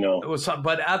me, I know. It was,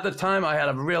 but at the time, I had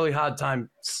a really hard time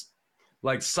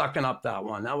like sucking up that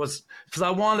one. That was because I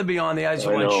wanted to be on the ice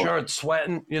with my shirt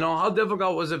sweating. How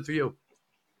difficult was it for you?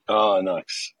 Oh,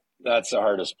 nuts. That's the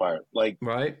hardest part. Like,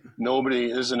 right?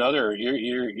 Nobody. There's another.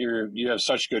 You have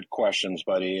such good questions,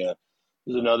 buddy.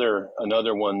 There's another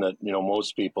one that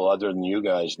most people other than you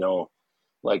guys know.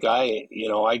 Like I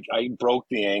broke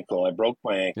the ankle. I broke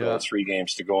my ankle at 3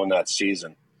 games to go in that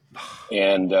season,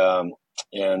 and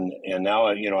now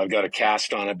I've got a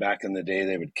cast on it. Back in the day,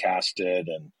 they would cast it,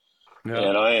 and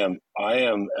I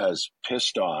am as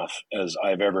pissed off as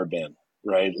I've ever been.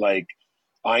 Right, like.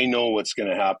 I know what's going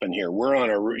to happen here. We're on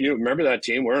you remember that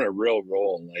team? We're on a real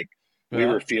roll. Like we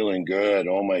were feeling good.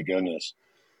 Oh my goodness.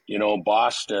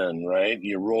 Boston, right?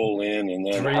 You roll in and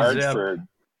then Hartford.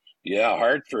 Yeah.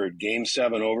 Hartford, Game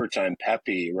 7 overtime,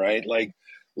 Pepe, right? Like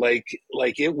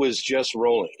it was just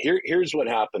rolling. Here's what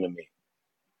happened to me.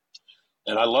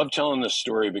 And I love telling this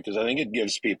story because I think it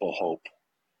gives people hope.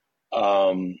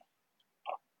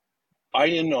 I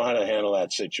didn't know how to handle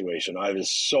that situation. I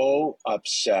was so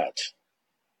upset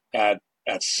at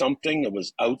something that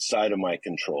was outside of my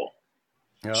control.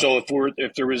 Yeah. So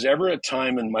if there was ever a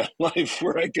time in my life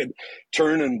where I could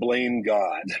turn and blame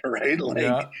God, right?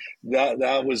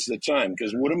 That was the time.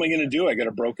 Because what am I going to do? I got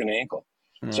a broken ankle.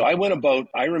 Mm-hmm. So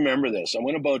I remember this. I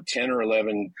went about 10 or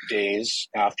 11 days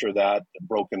after that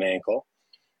broken ankle.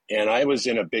 And I was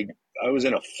in a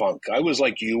funk. I was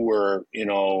like you were,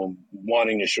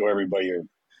 wanting to show everybody you're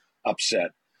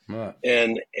upset. Right.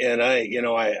 And I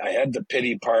had the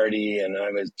pity party, and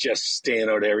I was just staying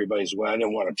out of everybody's way. I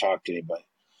didn't want to talk to anybody.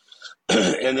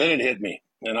 And then it hit me.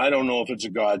 And I don't know if it's a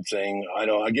God thing.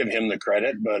 I give him the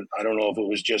credit, but I don't know if it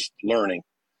was just learning.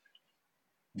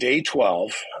 Day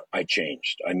 12, I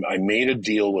changed. I made a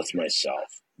deal with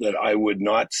myself that I would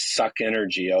not suck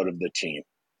energy out of the team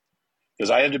because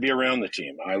I had to be around the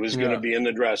team. I was going to be in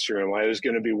the dressing room. I was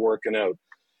going to be working out.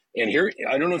 And here,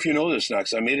 I don't know if you know this,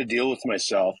 Knox, I made a deal with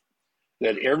myself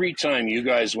that every time you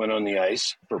guys went on the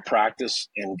ice for practice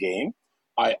and game,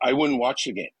 I wouldn't watch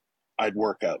the game. I'd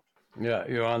work out. Yeah,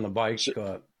 you're on the bike.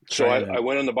 So I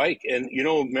went on the bike, and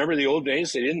remember the old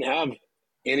days? They didn't have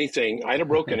anything. I had a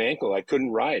broken ankle. I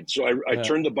couldn't ride. So I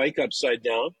turned the bike upside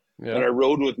down, and I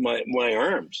rode with my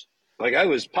arms. Like I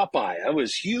was Popeye. I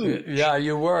was huge. Yeah,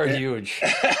 you were huge.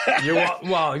 You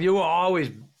were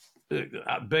always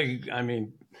big. I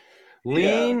mean,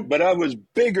 lean. But I was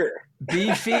bigger.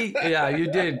 Beefy. Yeah,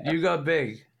 you did. You got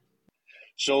big.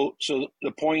 So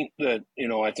the point that,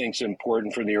 I think is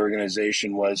important for the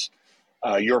organization was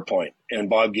your point and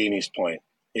Bob Gainey's point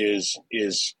is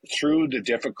through the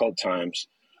difficult times,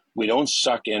 we don't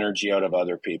suck energy out of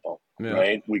other people,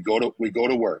 right? We go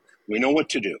to work. We know what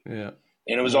to do. Yeah.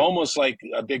 And it was almost like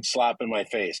a big slap in my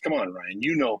face. Come on, Ryan,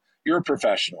 you're a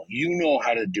professional. You know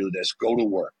how to do this. Go to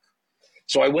work.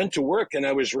 So I went to work and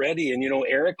I was ready. And,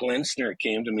 Eric Lensner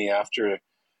came to me after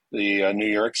the New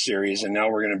York series, and now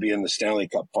we're going to be in the Stanley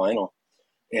Cup final.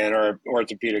 And our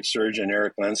orthopedic surgeon,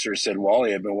 Eric Lensner, said,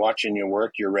 Wally, I've been watching you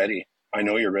work. You're ready. I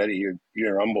know you're ready.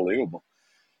 You're unbelievable.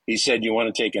 He said, you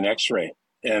want to take an x-ray?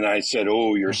 And I said,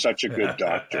 oh, you're such a good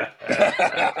doctor.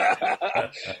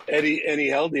 and he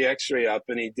held the x-ray up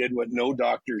and he did what no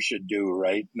doctor should do,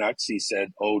 right? Nux, he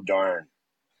said, oh, darn.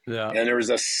 Yeah. And there was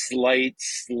a slight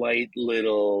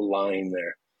little line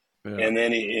there. Yeah. And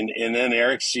then then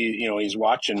Eric he's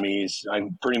watching me. I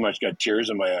pretty much got tears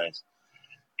in my eyes.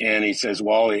 And he says,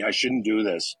 Wally, I shouldn't do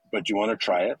this, but do you want to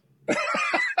try it?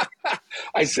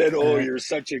 I said, oh, you're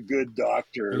such a good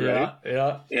doctor, right?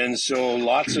 Yeah. And so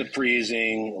lots of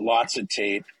freezing, lots of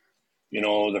tape.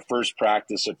 The first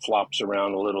practice, it flops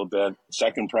around a little bit.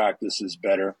 Second practice is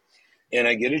better. And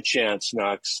I get a chance,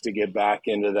 Knox, to get back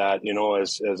into that,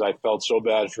 as I felt so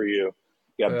bad for you,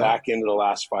 get back into the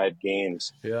last 5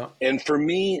 games. Yeah. And for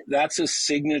me, that's a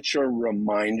signature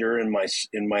reminder in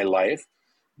my life.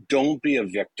 Don't be a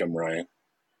victim, Ryan.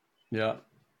 Yeah.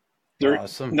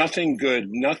 Awesome. Nothing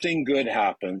good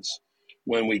happens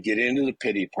when we get into the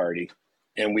pity party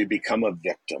and we become a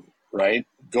victim, right?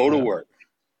 Go to work.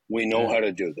 We know how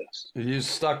to do this. You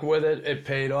stuck with it. It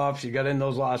paid off. You got in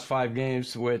those last 5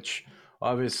 games, which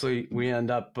obviously we end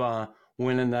up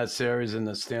winning that series in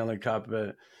the Stanley Cup.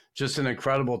 Just an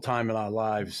incredible time in our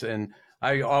lives. And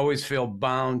I always feel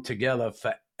bound together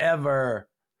forever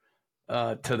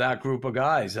to that group of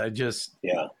guys.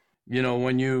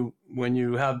 When you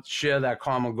share that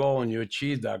common goal and you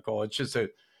achieve that goal,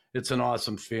 it's an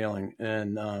awesome feeling.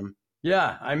 And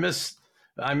I miss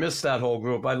that whole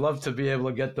group. I'd love to be able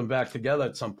to get them back together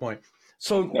at some point.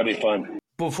 So that'd be fun.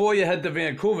 Before you head to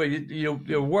Vancouver,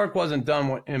 your work wasn't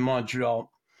done in Montreal,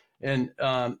 and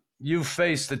you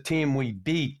faced the team we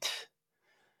beat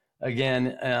again,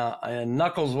 and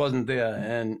Knuckles wasn't there.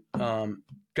 And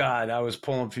God, I was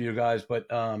pulling for you guys, but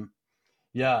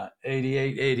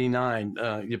 88, 89,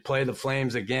 you play the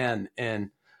Flames again. And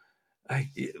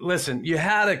listen, you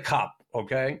had a cup,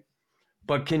 okay?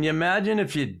 But can you imagine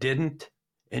if you didn't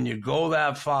and you go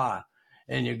that far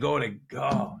and you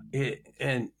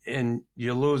and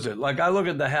you lose it? Like I look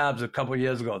at the Habs a couple of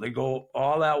years ago, they go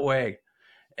all that way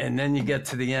and then you get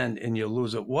to the end and you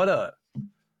lose it. What a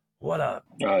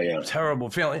terrible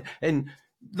feeling. And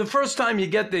the first time you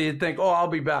get there, you think, oh, I'll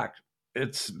be back.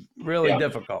 It's really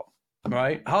difficult.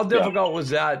 Right? How difficult was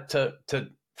that to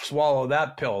swallow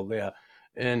that pill there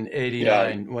in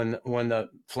 89 when the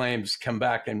Flames come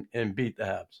back and beat the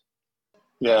Habs?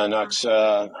 Yeah, Nux,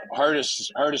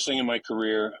 hardest thing in my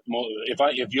career.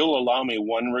 If you'll allow me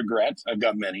one regret, I've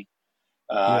got many.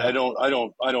 I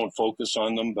don't focus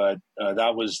on them, but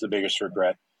that was the biggest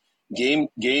regret. Game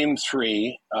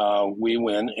 3, we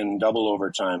win in double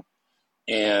overtime,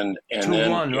 and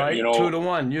 2-1, right?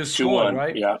 2-1. You scored, 2-1,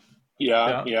 right?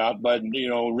 Yeah. But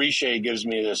Richer gives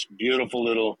me this beautiful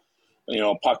little,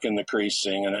 puck in the crease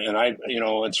thing, and I,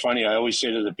 it's funny. I always say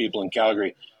to the people in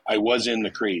Calgary, I was in the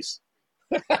crease.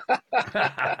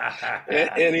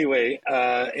 Anyway,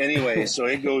 so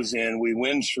it goes in. We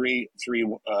win 3,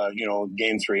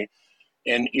 game 3.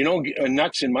 And,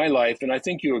 Nux, in my life, and I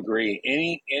think you agree,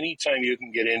 anytime you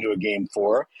can get into a game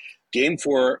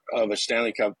 4 of a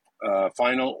Stanley Cup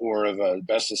final or of a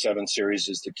best of 7 series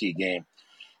is the key game.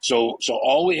 So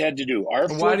all we had to do,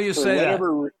 why do you say that?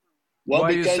 Well,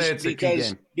 why do you say it's a key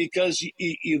game? Because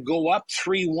you go up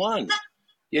 3-1.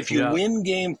 If you win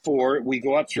game 4, we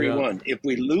go up 3-1. If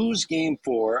we lose game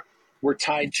 4, we're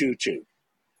tied 2-2.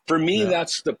 For me,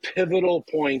 that's the pivotal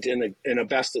point in a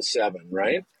best of 7,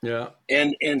 right? Yeah.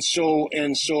 And so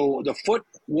the foot,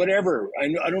 whatever. I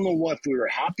don't know if we were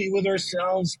happy with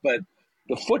ourselves, but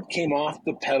the foot came off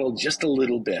the pedal just a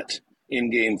little bit in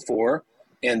game 4,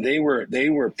 and they were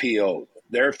PO'd.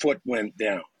 Their foot went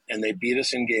down, and they beat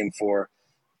us in game 4.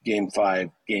 Game 5,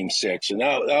 Game 6, and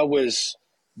that was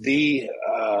the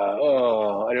I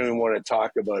don't even want to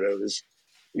talk about it. It was,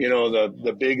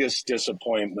 the biggest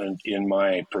disappointment in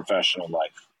my professional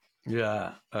life.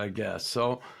 Yeah, I guess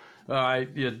so. All right,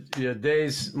 your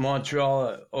days Montreal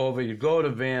are over. You go to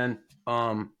Van,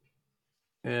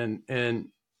 and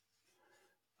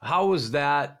how was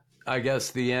that? I guess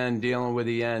the end, dealing with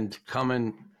the end,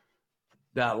 coming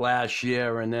that last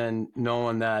year, and then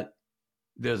knowing that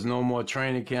there's no more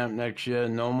training camp next year,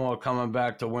 no more coming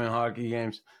back to win hockey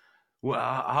games. Well,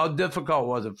 how difficult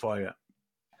was it for you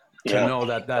to know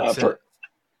that that's it?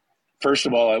 First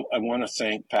of all, I want to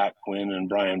thank Pat Quinn and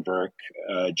Brian Burke.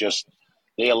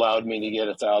 They allowed me to get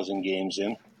 1,000 games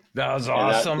in. That was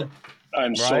awesome.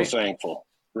 I'm so thankful.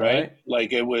 Right?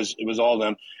 Like it was all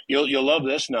them. You'll love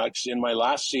this, Nux. In my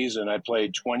last season, I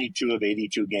played 22 of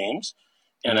 82 games,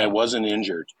 and I wasn't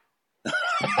injured.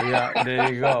 Yeah,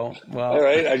 there you go. Well, all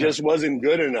right, I just wasn't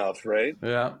good enough, right?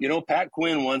 Yeah. Pat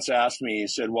Quinn once asked me. He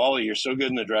said, "Wally, you're so good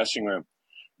in the dressing room.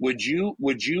 Would you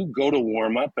go to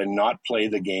warm up and not play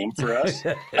the game for us?"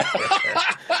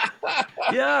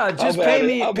 Yeah, just pay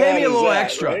me a little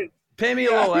extra. Right? Pay me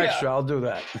a little extra. I'll do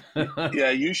that. Yeah,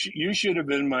 you should have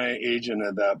been my agent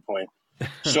at that point.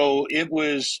 So it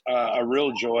was a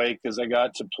real joy because I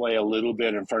got to play a little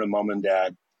bit in front of mom and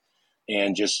dad,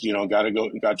 and just got to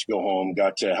go home.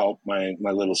 Got to help my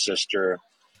little sister.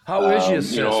 How is your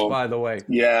sis, by the way?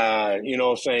 Yeah,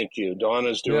 thank you.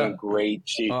 Donna's doing great.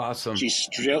 Awesome. She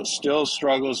still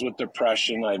struggles with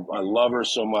depression. I love her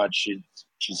so much.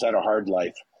 She's had a hard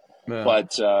life,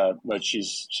 but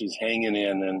she's hanging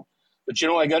in. But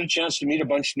I got a chance to meet a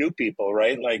bunch of new people,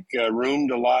 right? Like roomed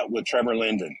a lot with Trevor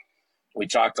Linden. We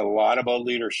talked a lot about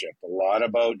leadership, a lot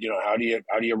about how do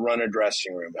you run a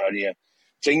dressing room,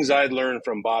 things I'd learned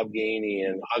from Bob Gainey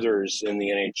and others in the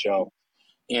NHL.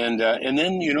 And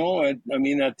then,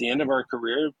 at the end of our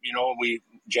career,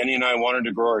 Jenny and I wanted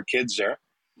to grow our kids there.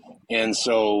 And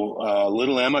so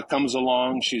little Emma comes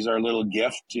along. She's our little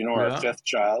gift, our fifth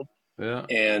child. Yeah.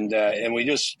 And we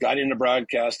just got into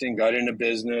broadcasting, got into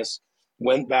business,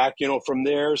 went back, from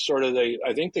there,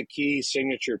 I think the key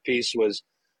signature piece was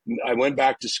I went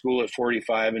back to school at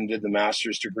 45 and did the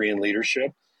master's degree in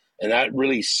leadership. And that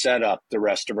really set up the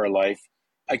rest of our life.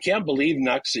 I can't believe,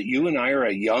 Nux, that you and I are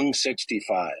a young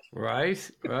 65. Right,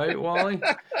 Wally.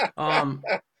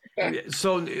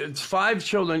 So it's 5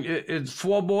 children. It's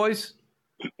 4 boys?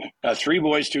 3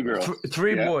 boys, 2 girls.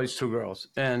 Three boys, 2 girls.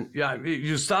 And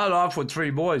you started off with 3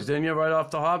 boys, didn't you? Right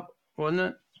off the hop, wasn't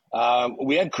it?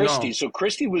 We had Christy. No. So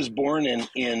Christy was born in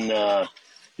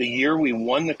the year we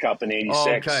won the Cup in '86. Oh,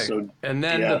 okay. So, and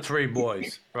then the 3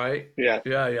 boys, right? Yeah.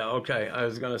 Yeah. Okay. I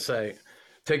was gonna say,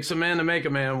 takes a man to make a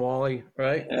man, Wally.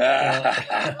 Right?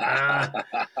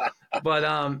 But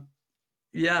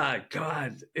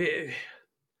God,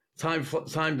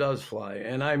 time does fly.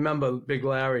 And I remember Big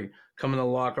Larry coming to the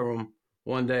locker room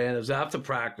one day, and it was after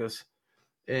practice,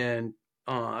 and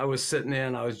I was sitting there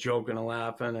and I was joking and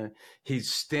laughing, and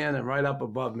he's standing right up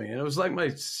above me, and it was like my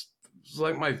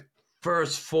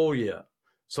first full year,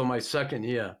 so my second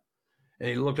year, and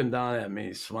he's looking down at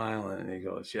me, smiling, and he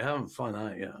goes, "You're having fun,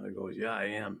 aren't you?" I go, "Yeah, I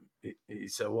am." He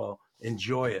said, "Well,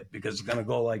 enjoy it because it's gonna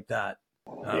go like that."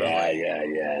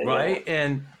 Yeah. Right?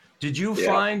 And did you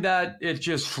find that it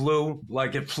just flew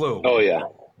like it flew? Oh yeah.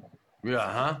 Yeah,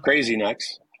 huh? Crazy, Nux.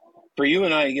 For you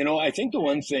and I think the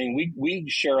one thing we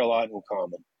share a lot in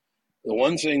common. The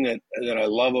one thing that I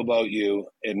love about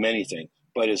you, and many things,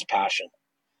 but is passion.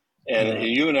 And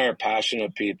you and I are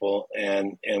passionate people,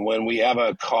 and when we have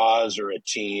a cause or a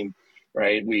team,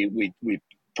 right, we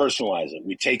personalize it.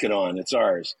 We take it on. It's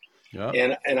ours. Yeah.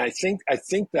 And I think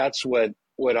that's what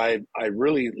I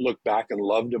really look back and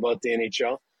loved about the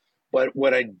NHL. But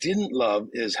what I didn't love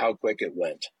is how quick it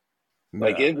went. Yeah.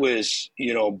 Like it was,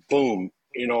 boom.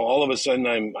 All of a sudden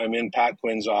I'm in Pat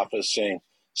Quinn's office saying,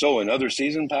 "So another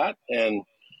season, Pat?" And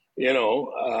he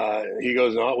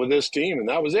goes, "Not with this team," and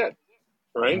that was it.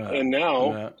 Right. And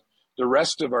now the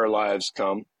rest of our lives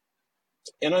come.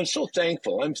 And I'm so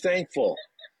thankful. I'm thankful,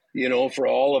 for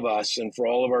all of us and for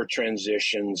all of our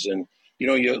transitions. And,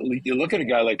 you look at a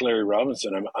guy like Larry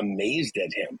Robinson, I'm amazed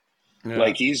at him. Yeah.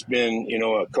 Like he's been,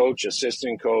 a coach,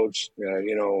 assistant coach,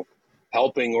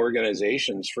 helping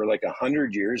organizations for like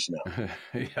 100 years now.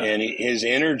 Yeah. And his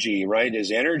energy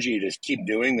to keep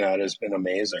doing that has been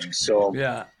amazing. So,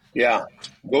 yeah,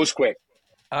 goes quick.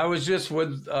 I was just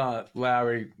with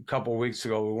Larry a couple of weeks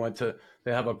ago.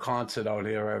 They have a concert out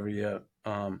here every year,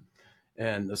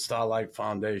 and the Starlight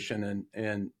Foundation,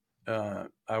 and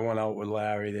I went out with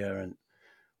Larry there, and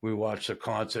We watched a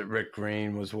concert. Rick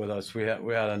Green was with us. We had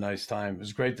a nice time. It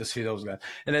was great to see those guys.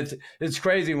 And it's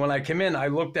crazy. When I came in, I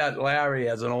looked at Larry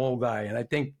as an old guy, and I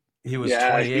think he was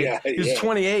 28. He was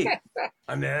 28.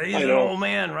 I mean, he's an old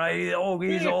man, right? He's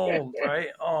old, right?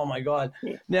 Oh my God.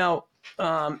 Now,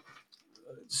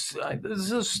 this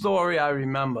is a story I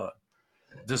remember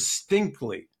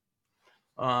distinctly.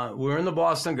 We're in the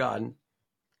Boston Garden,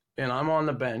 and I'm on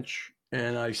the bench,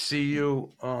 and I see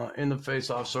you in the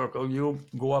face-off circle. You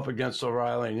go up against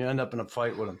O'Reilly, and you end up in a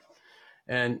fight with him.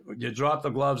 And you drop the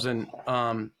gloves, and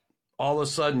all of a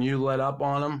sudden you let up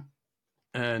on him,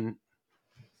 and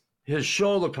his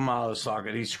shoulder come out of the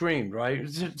socket. He screamed, right?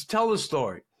 Tell the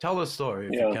story. Tell the story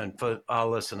if you can for our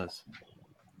listeners.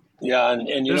 Yeah,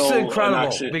 and you this know, is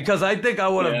incredible because I think I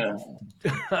would have,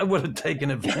 I would have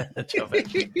taken advantage of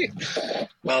it.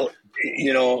 Well,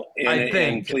 you know, I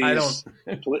think please,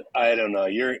 I don't know.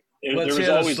 There was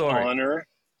always honor.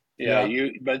 Yeah,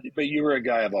 but you were a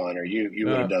guy of honor. You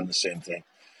would have done the same thing.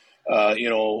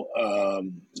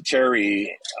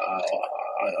 Terry,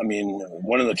 I mean,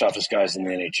 one of the toughest guys in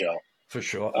the NHL for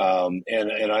sure.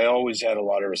 And I always had a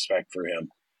lot of respect for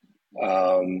him.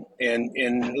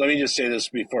 And let me just say this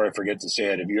before I forget to say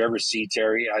it. If you ever see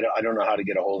Terry, I don't know how to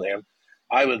get a hold of him.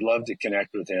 I would love to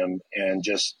connect with him and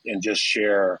just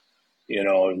share, you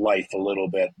know, life a little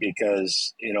bit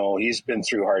because, you know, he's been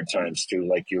through hard times too,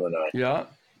 like you and I. Yeah.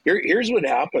 Here's what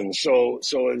happened. So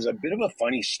it was a bit of a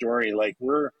funny story. Like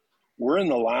we're in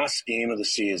the last game of the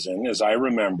season, as I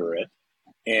remember it.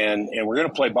 And we're going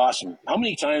to play Boston. How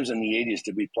many times in the 80s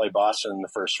did we play Boston in the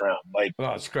first round? Like,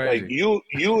 it's crazy. Like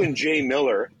you and Jay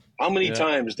Miller, how many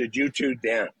times did you two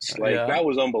dance? Like that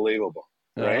was unbelievable,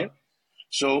 right?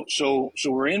 So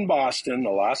we're in Boston,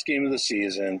 the last game of the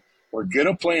season. We're going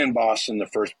to play in Boston the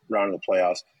first round of the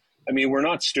playoffs. I mean, we're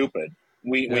not stupid.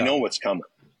 We know what's coming,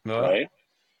 right?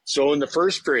 So in the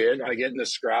first period, I get in a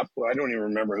scrap. Well, I don't even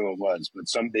remember who it was, but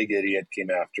some big idiot came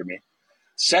after me.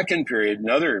 Second period,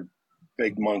 another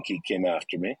big monkey came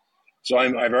after me. So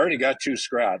I've already got 2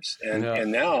 scraps.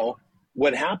 And now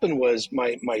what happened was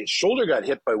my shoulder got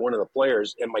hit by one of the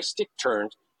players and my stick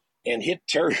turned and hit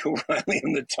Terry O'Reilly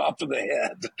on the top of the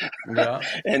head. Yeah.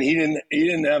 And he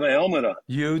didn't have a helmet on.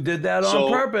 You did that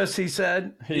on purpose, he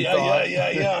said. Yeah.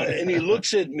 And he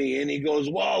looks at me and he goes,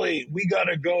 "Wally, we got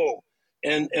to go."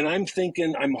 And I'm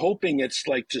thinking, I'm hoping it's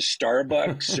like to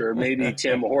Starbucks or maybe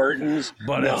Tim Hortons.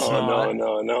 But it's not.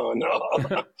 No.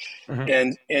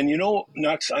 And you know,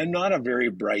 Nux, I'm not a very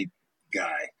bright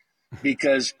guy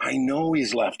because I know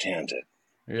he's left-handed.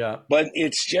 Yeah. But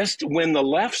it's just when the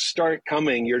lefts start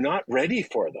coming, you're not ready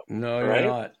for them. No, you're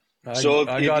not. So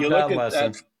if you look at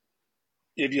that,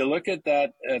 if you look at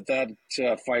that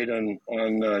fight on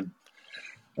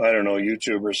I don't know,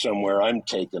 YouTube or somewhere, I'm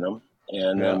taking them.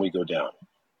 And then we go down.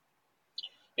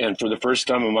 And for the first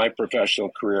time in my professional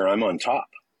career, I'm on top.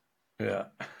 Yeah.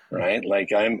 Right?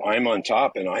 Like I'm on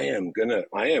top, and I am gonna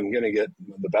get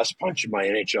the best punch of my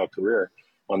NHL career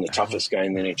on the toughest guy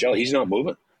in the NHL. He's not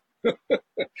moving.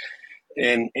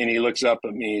 and he looks up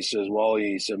at me, he says,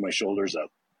 "Wally," he said, "my shoulder's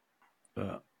up."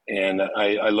 And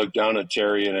I looked down at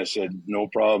Terry and I said, "No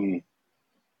problem,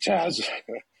 Chaz.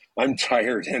 I'm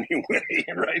tired anyway,"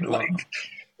 right? Like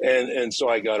And so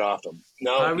I got off him.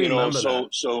 Now, you know,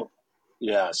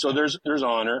 so there's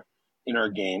honor in our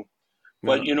game.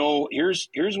 But, you know, here's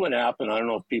what happened. I don't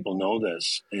know if people know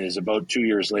this, is about 2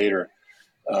 years later,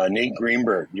 Nate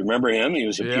Greenberg. You remember him? He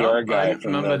was a PR guy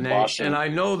from Boston. And I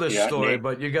know this story, Nate,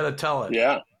 but you got to tell it.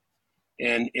 Yeah.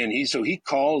 And he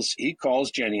calls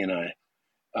Jenny and I.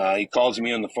 He calls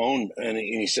me on the phone and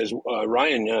he says,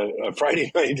 "Ryan,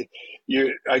 Friday night,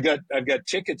 I've got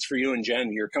tickets for you and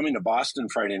Jen. You're coming to Boston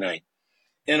Friday night."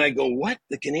 And I go, "What?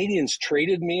 The Canadians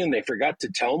traded me and they forgot to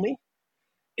tell me?"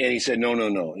 And he said,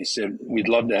 No. He said, "We'd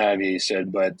love to have you." He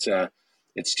said, "But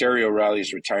it's Terry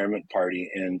O'Reilly's retirement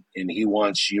party and he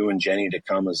wants you and Jenny to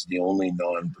come as the only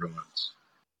non-Bruins."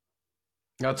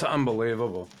 That's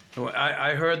unbelievable.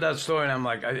 I heard that story and I'm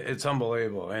like, it's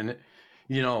unbelievable. And,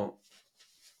 you know,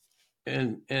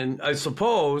 And I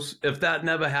suppose if that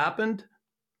never happened,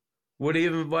 would he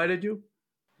have invited you?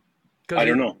 I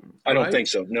don't know. I don't think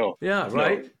so. No. Yeah,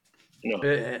 right? No.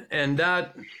 And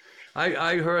that,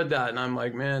 I heard that, and I'm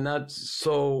like, man, that's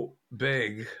so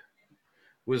big. It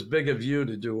was big of you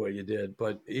to do what you did,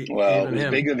 but even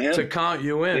him, big of him to count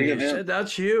you in, he said,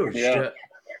 that's huge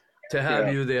to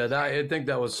have you there. I think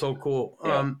that was so cool.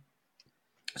 Yeah.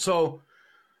 So,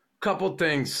 couple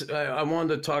things. I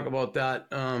wanted to talk about that.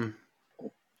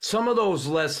 Some of those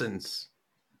lessons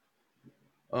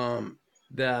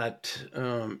that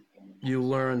you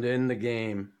learned in the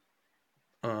game,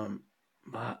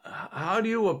 how do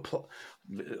you apply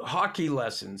hockey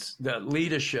lessons, that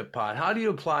leadership part? How do you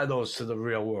apply those to the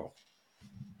real world?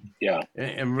 Yeah.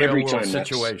 In real Every world time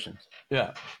situations.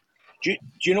 Yeah. Do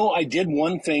you know, I did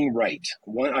one thing right.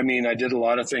 I did a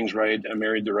lot of things right. I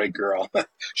married the right girl.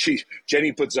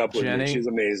 Jenny puts up with me. She's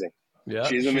amazing. Yeah,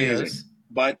 she's amazing.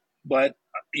 But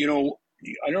you know,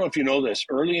 I don't know if you know this.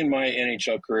 Early in my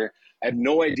NHL career, I have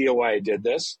no idea why I did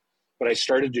this, but I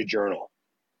started to journal.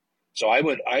 So I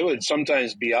would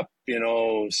sometimes be up, you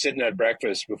know, sitting at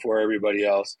breakfast before everybody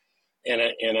else, and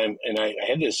I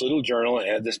had this little journal. I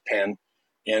had this pen.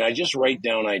 And I just write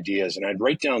down ideas, and I'd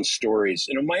write down stories.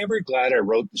 And am I ever glad I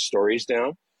wrote the stories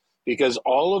down? Because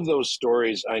all of those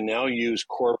stories I now use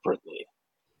corporately.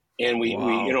 And we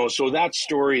you know, so that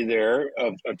story there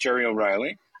of Terry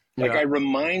O'Reilly, like, I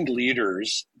remind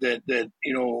leaders that,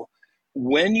 you know,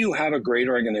 when you have a great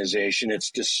organization,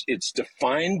 it's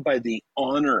defined by the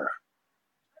honor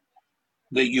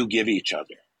that you give each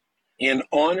other. And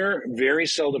honor very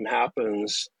seldom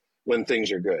happens when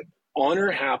things are good.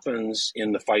 Honor happens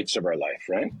in the fights of our life,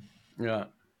 right? Yeah.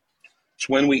 It's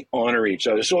when we honor each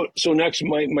other. So next,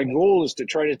 my goal is to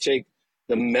try to take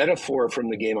the metaphor from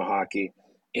the game of hockey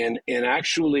and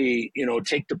actually, you know,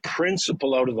 take the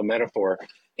principle out of the metaphor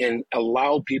and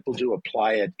allow people to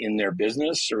apply it in their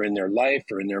business or in their life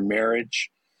or in their marriage.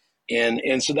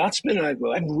 And so that's been, I've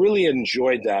really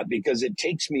enjoyed that because it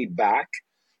takes me back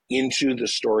into the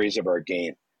stories of our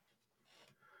game.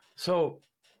 So,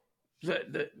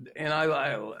 and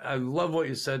I love what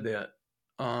you said there,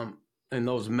 in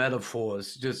those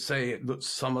metaphors. Just say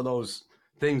some of those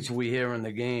things we hear in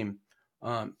the game.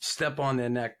 Step on their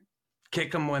neck,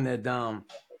 kick them when they're down.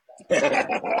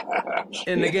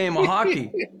 In the game of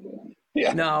hockey.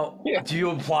 Yeah. Now, do you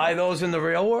apply those in the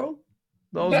real world?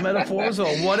 Those metaphors,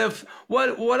 or what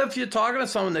if you're talking to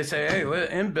someone, they say, "Hey, we're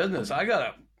in business, I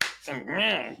gotta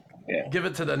give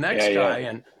it to the next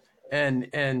guy,"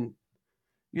 and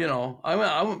you know,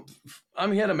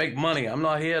 I'm here to make money. I'm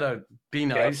not here to be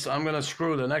nice. I'm going to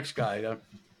screw the next guy.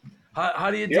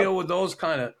 How do you deal with those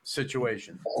kind of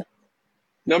situations?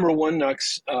 Number one, Nux,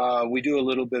 we do a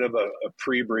little bit of a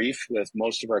pre-brief with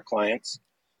most of our clients.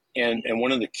 And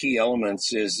one of the key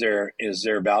elements is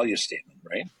their value statement,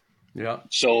 right? Yeah.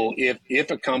 So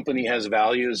if a company has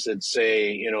values that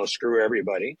say, you know, screw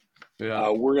everybody,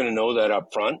 we're going to know that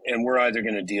up front. And we're either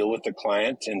going to deal with the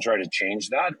client and try to change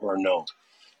that or no.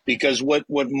 Because what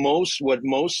most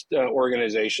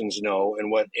organizations know, and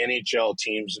what NHL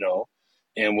teams know,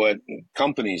 and what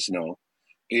companies know,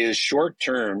 is short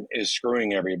term is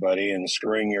screwing everybody and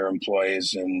screwing your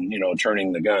employees and, you know,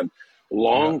 turning the gun.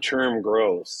 Long term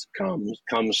growth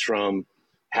comes from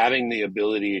having the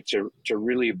ability to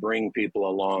really bring people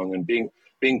along and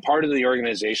being part of the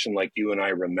organization, like you and I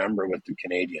remember with the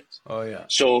Canadians. Oh yeah.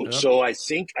 So I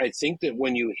think that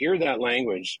when you hear that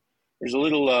language, there's a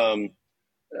little.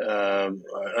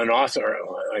 An author,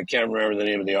 I can't remember the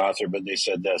name of the author, but they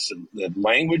said this, that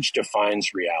language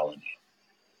defines reality.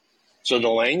 So the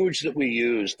language that we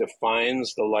use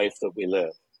defines the life that we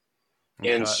live.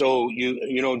 Okay. And so,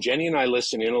 you know, Jenny and I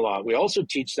listen in a lot. We also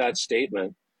teach that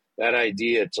statement, that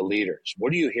idea to leaders.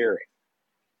 What are you hearing?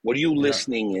 What are you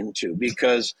listening into?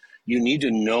 Because you need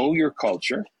to know your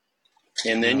culture.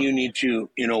 And then you need to,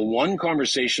 you know, one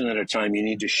conversation at a time, you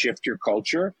need to shift your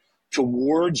culture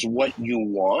towards what you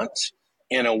want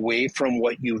and away from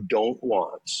what you don't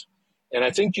want. And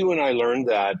I think you and I learned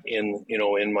that in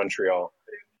Montreal.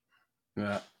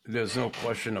 Yeah, there's no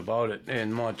question about it.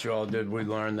 In Montreal, we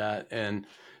learn that, and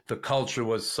the culture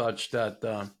was such that,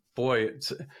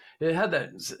 it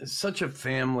had such a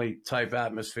family type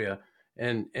atmosphere.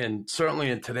 And certainly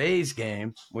in today's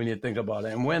game, when you think about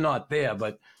it, and we're not there,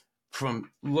 but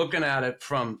from looking at it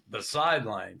from the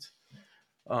sidelines,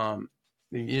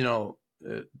 you know,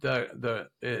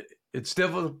 it's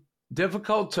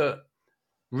difficult to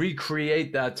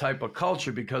recreate that type of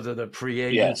culture because of the free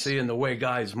agency and the way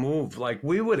guys move. Like,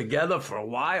 we were together for a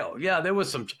while. Yeah, there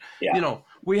was some, you know,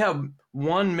 we have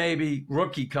one maybe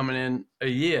rookie coming in a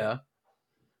year,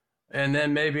 and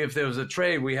then maybe if there was a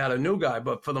trade, we had a new guy.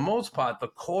 But for the most part, the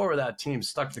core of that team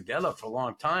stuck together for a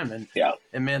long time.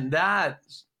 And man,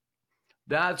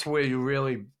 that's where you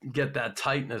really get that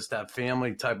tightness, that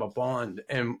family type of bond.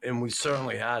 And we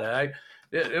certainly had it.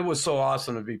 It was so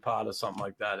awesome to be part of something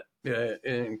like that.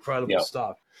 Incredible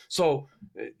stuff. So,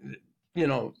 you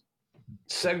know,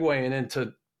 segueing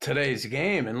into today's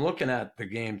game and looking at the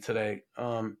game today,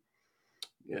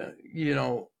 you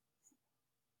know,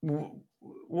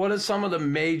 what are some of the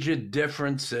major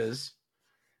differences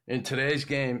in today's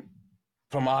game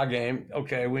from our game?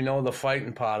 Okay, we know the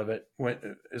fighting part of it,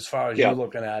 as far as you're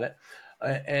looking at it.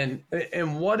 And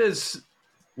what is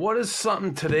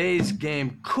something today's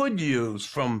game could use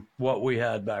from what we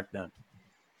had back then?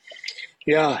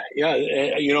 Yeah.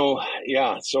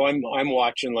 So I'm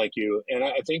watching like you, and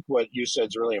I think what you said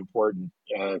is really important.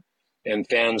 And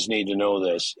fans need to know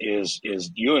this is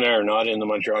you and I are not in the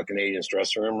Montreal Canadiens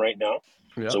dressing room right now.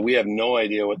 Yeah. So we have no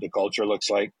idea what the culture looks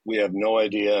like. We have no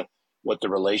idea what the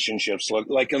relationships look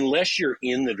like unless you're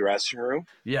in the dressing room.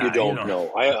 Yeah, you don't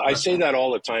know. I say that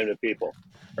all the time to people.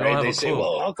 Right? They say,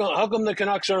 "Well, how come the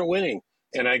Canucks aren't winning?"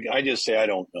 And I just say I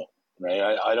don't know. Right?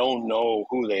 I don't know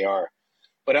who they are.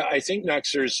 But I think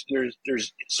next there's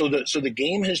so the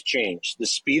game has changed. The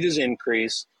speed has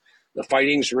increased. The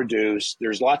fighting's reduced.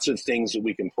 There's lots of things that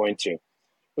we can point to.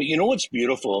 But you know what's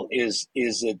beautiful is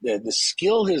that the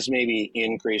skill has maybe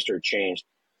increased or changed,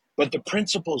 but the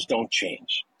principles don't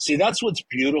change. See, that's what's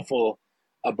beautiful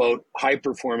about high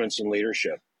performance and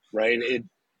leadership, right?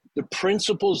 The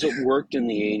principles that worked in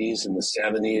the 80s and the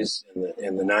 70s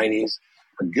and the 90s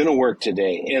are going to work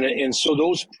today. And so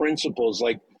those principles,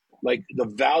 like the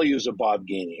values of Bob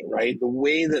Gainey, right? The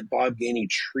way that Bob Gainey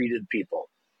treated people,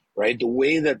 right? The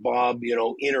way that Bob,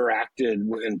 interacted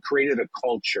and created a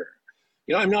culture.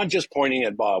 I'm not just pointing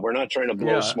at Bob. We're not trying to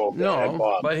blow smoke at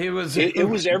Bob. But it was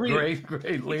every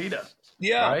great leader.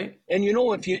 Yeah. Right? And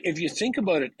if you think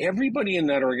about it, everybody in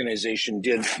that organization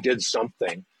did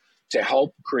something to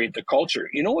help create the culture.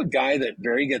 A guy that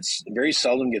very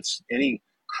seldom gets any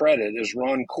credit is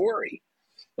Ron Corey.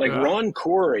 Ron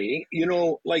Corey, he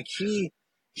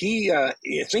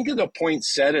think of the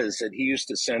poinsettias that he used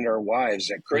to send our wives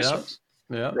at Christmas.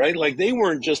 Yeah. Right? They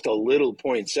weren't just a little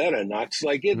poinsettia, Knox.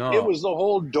 It was the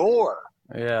whole door.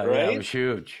 Yeah, right? Yeah, it was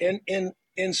huge.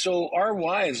 And so our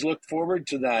wives looked forward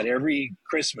to that every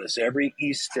Christmas, every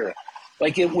Easter.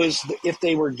 It was, if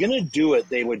they were going to do it,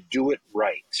 they would do it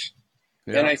right.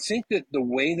 Yeah. And I think that the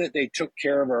way that they took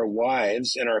care of our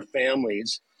wives and our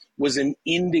families was an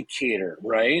indicator,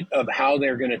 right, of how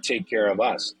they're going to take care of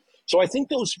us. So I think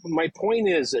my point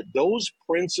is that those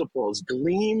principles,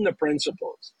 glean the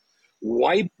principles.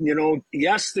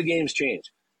 Yes, the game's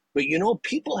changed, but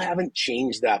people haven't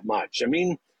changed that much. I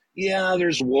mean, yeah,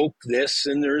 there's woke this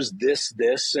and there's this,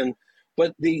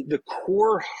 but the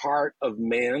core heart of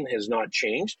man has not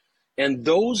changed. And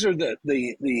those are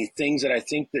the things that I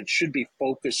think that should be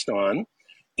focused on,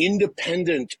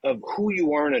 independent of who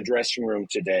you are in a dressing room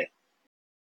today.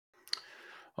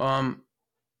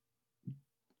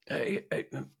 Hey,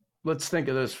 let's think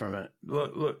of this for a minute.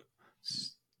 Look.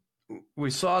 We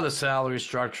saw the salary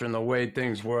structure and the way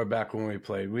things were back when we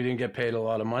played. We didn't get paid a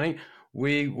lot of money.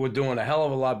 We were doing a hell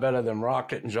of a lot better than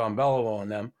Rocket and John Beliveau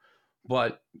and them.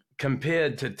 But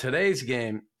compared to today's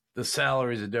game, the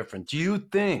salaries are different. Do you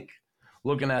think,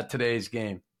 looking at today's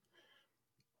game,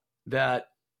 that,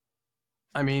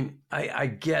 I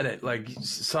get it.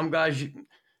 Some guys,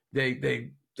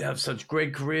 they have such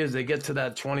great careers. They get to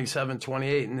that 27,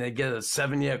 28, and they get a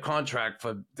 7-year contract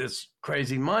for this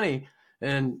crazy money.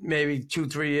 And maybe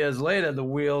 2-3 years later, the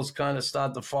wheels kind of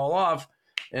start to fall off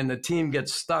and the team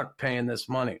gets stuck paying this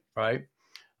money, right?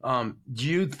 Do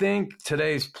you think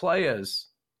today's players,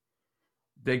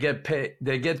 they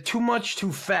get too much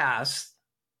too fast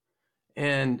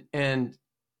and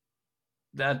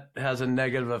that has a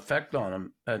negative effect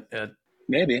on them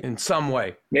maybe in some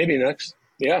way? Maybe next.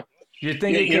 Yeah. You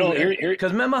think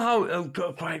because remember how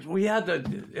we had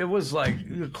it was like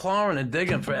you're clawing and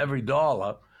digging for every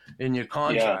dollar in your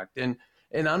contract. Yeah.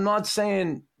 And I'm not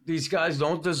saying these guys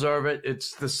don't deserve it.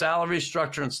 It's the salary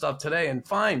structure and stuff today. And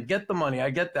fine, get the money. I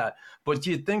get that. But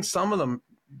do you think some of them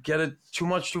get it too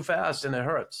much too fast and it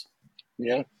hurts?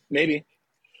 Yeah, maybe.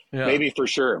 Yeah. Maybe for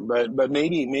sure. But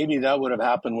maybe that would have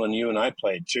happened when you and I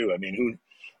played too. I mean,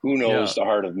 who knows the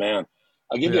heart of man?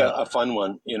 I'll give you a fun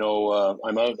one.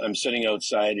 I'm sitting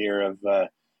outside here of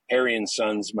Harry and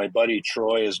Sons. My buddy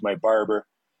Troy is my barber.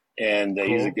 And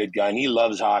he's a good guy, and he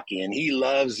loves hockey, and he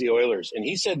loves the Oilers. And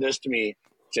he said this to me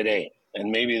today,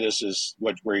 and maybe this is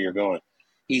where you're going.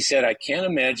 He said, I can't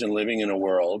imagine living in a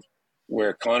world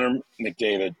where Connor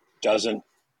McDavid doesn't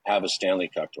have a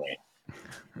Stanley Cup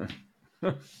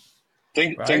ring.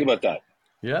 Think about that.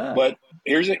 Yeah. But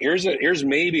here's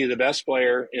maybe the best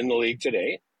player in the league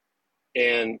today,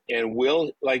 and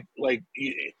will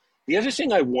the other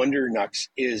thing I wonder, Nux,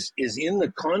 is in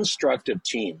the construct of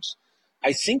teams.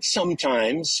 I think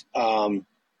sometimes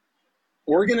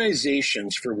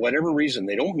organizations, for whatever reason,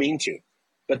 they don't mean to,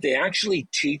 but they actually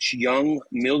teach young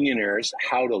millionaires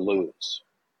how to lose,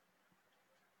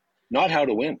 not how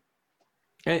to win.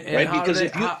 And right?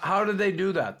 How do they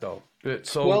do that, though?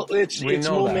 It's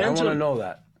momentum. I want to know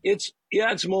that.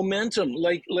 it's momentum.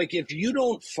 Like if you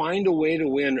don't find a way to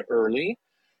win early,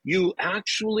 you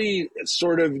actually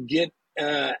sort of get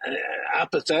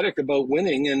apathetic about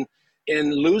winning,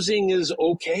 and losing is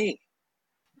okay,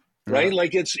 right?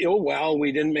 Like it's, oh well,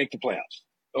 we didn't make the playoffs.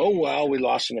 Oh well, we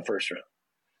lost in the first round.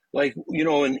 Like, you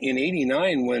know, in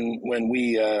 '89 when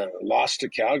we lost to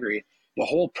Calgary, the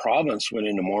whole province went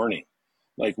into mourning.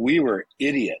 Like, we were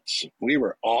idiots. We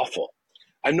were awful.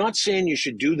 I'm not saying you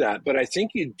should do that, but I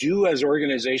think you do, as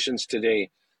organizations today,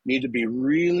 need to be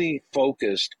really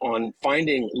focused on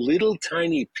finding little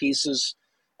tiny pieces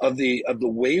of the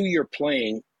way you're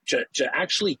playing to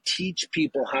actually teach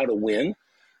people how to win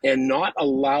and not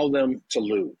allow them to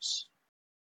lose.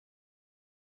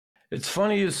 It's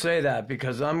funny you say that,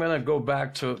 because I'm going to go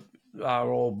back to our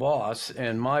old boss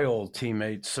and my old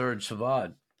teammate, Serge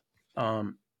Savard.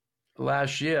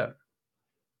 Last year,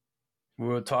 we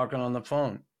were talking on the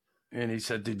phone, and he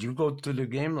said, "Did you go to the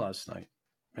game last night?"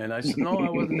 And I said, "No, I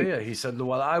wasn't there." He said,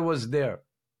 "Well, I was there.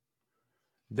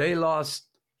 They lost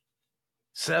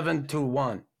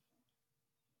 7-1.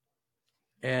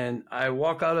 And I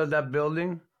walk out of that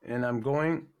building, and I'm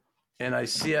going, and I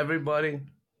see everybody.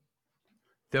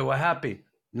 They were happy.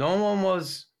 No one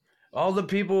was, all the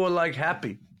people were like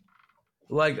happy.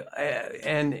 Like,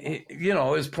 and you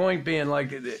know, his point being,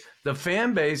 like, the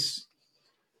fan base,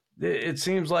 it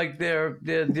seems like they're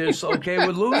just okay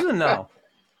with losing now,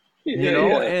 you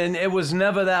know, and it was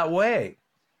never that way.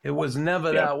 It was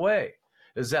never that way.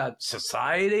 Is that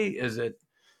society? Is it,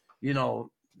 you know,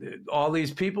 all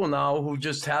these people now who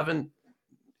just haven't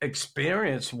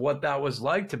experienced what that was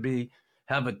like to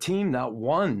have a team that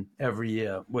won every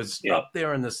year, was up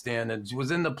there in the standings,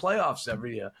 was in the playoffs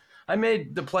every year. I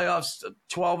made the playoffs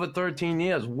 12 or 13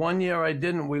 years. 1 year I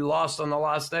didn't. We lost on the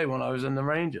last day when I was in the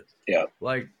Rangers.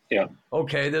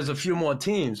 Okay, there's a few more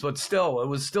teams, but still, it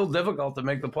was still difficult to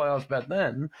make the playoffs back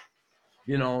then.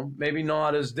 You know, maybe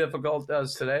not as difficult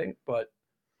as today, but,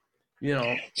 you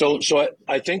know. So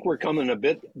I think we're coming a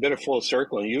bit of full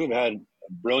circle, and you've had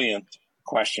brilliant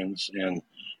questions and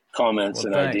comments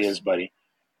and ideas, buddy.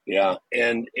 Yeah,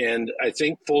 and I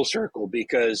think full circle,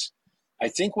 because I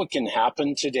think what can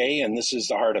happen today, and this is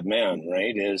the heart of man,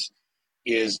 right, is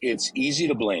it's easy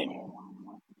to blame.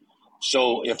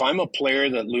 So if I'm a player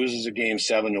that loses a game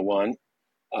 7-1,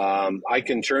 I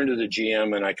can turn to the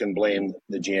GM and I can blame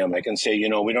the GM. I can say, you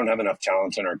know, we don't have enough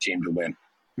talent on our team to win.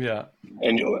 Yeah.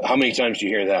 And how many times do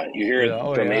you hear that? You hear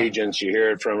it from agents, you hear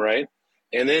it from, right?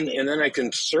 And then I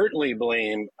can certainly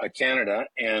blame Canada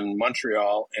and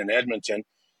Montreal and Edmonton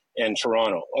and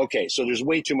Toronto. Okay, so there's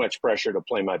way too much pressure to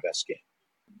play my best game.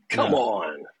 Come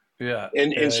on. Yeah.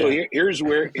 And so here's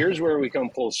where we come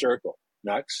full circle,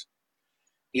 Nux,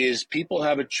 is people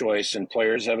have a choice and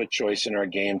players have a choice in our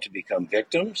game to become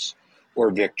victims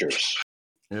or victors.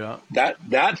 Yeah.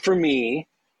 That for me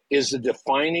is the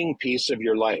defining piece of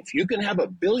your life. You can have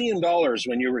 $1 billion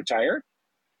when you retire,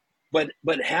 but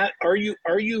are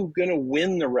you going to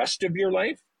win the rest of your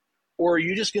life? Or are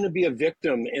you just going to be a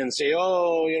victim and say,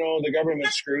 oh, you know, the government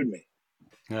screwed me,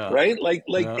 right? Like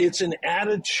it's an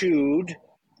attitude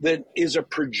that is a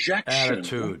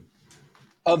projection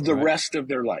of the rest of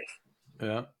their life.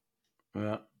 Yeah,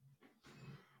 yeah.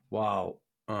 Wow,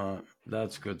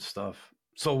 that's good stuff.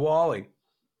 So, Wally,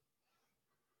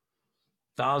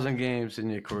 1,000 games in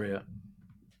your career.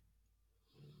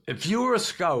 If you were a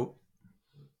scout,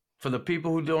 for the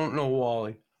people who don't know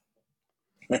Wally,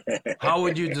 how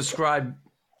would you describe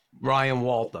Ryan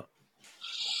Walter?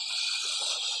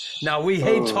 Now, we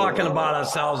hate talking about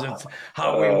ourselves and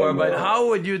how we were, but how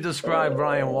would you describe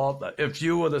Ryan Walter if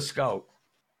you were the scout?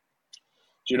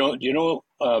 Do you know,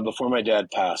 before my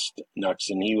dad passed, Nux,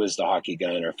 and he was the hockey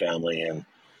guy in our family, and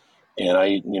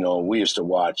I, you know, we used to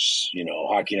watch, you know,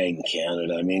 Hockey Night in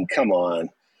Canada. I mean, come on.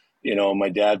 You know, my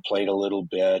dad played a little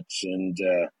bit and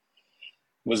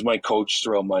was my coach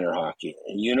throughout minor hockey.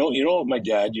 And you know what my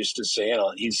dad used to say, and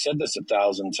he said this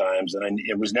 1,000 times, and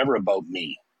it was never about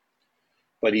me.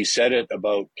 But he said it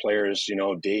about players, you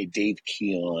know, Dave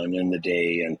Keon in the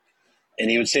day. And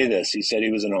he would say this. He said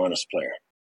he was an honest player.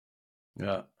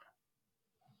 Yeah.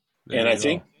 And I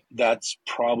think that's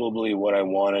probably what I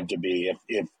wanted to be.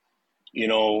 If you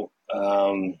know,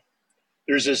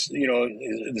 there's this, you know,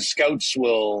 the scouts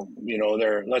will, you know,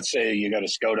 let's say you got a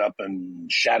scout up in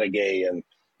Chateauguay and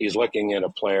he's looking at a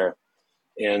player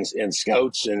and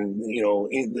scouts, and, you know,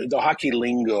 the hockey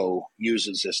lingo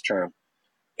uses this term.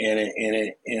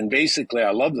 And basically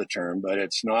I love the term, but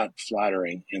it's not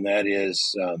flattering. And that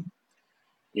is,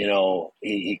 you know,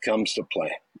 he comes to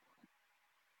play.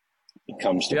 He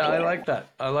comes to play.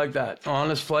 I like that.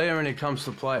 Honest player, and he comes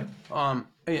to play.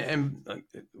 and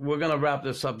we're going to wrap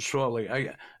this up shortly.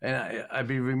 I'd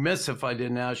be remiss if I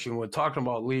didn't ask you. We're talking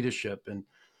about leadership,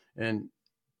 and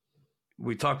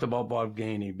we talked about Bob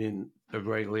Gainey being a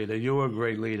great leader. You were a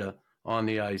great leader on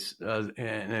the ice,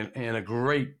 and a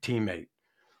great teammate.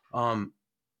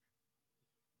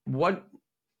 What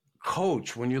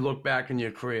coach, when you look back in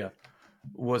your career,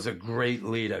 was a great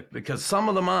leader? Because some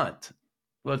of them aren't.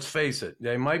 Let's face it.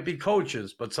 They might be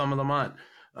coaches, but some of them aren't.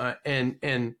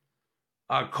 And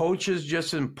are coaches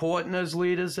just as important as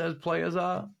leaders as players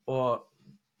are, or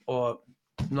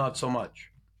not so much?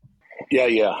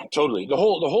 Yeah, totally. The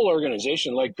whole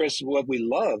organization, like Chris, what we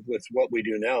love with what we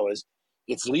do now is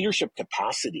it's leadership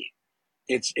capacity.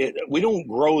 We don't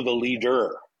grow the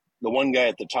leader, the one guy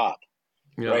at the top,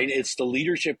 right? It's the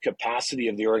leadership capacity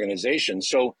of the organization.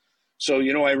 So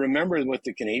I remember with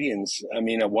the Canadians. I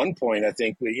mean, at one point, I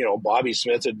think Bobby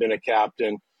Smith had been a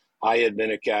captain, I had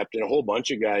been a captain, a whole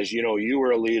bunch of guys. You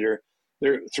were a leader.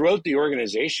 There throughout the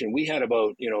organization, we had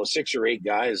about 6 or 8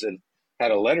 guys that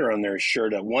had a letter on their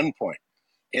shirt at one point.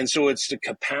 And so it's the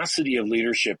capacity of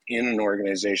leadership in an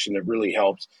organization that really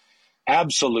helps.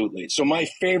 Absolutely. So my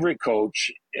favorite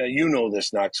coach,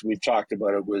 this, Nux, we've talked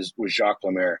about it, was Jacques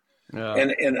Lemaire. Yeah.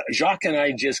 And Jacques and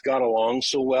I just got along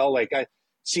so well. Like I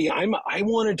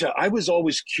was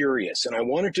always curious, and I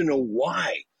wanted to know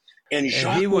why. And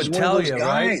Jacques he would was tell one of those you,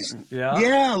 guys. right?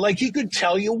 Yeah, like he could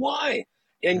tell you why.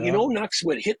 And Nux,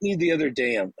 what hit me the other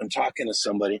day, I'm talking to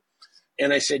somebody,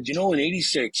 and I said, in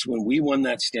 '86, when we won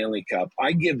that Stanley Cup,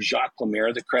 I give Jacques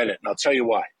Lemaire the credit, and I'll tell you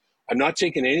why. I'm not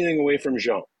taking anything away from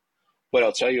Jean, but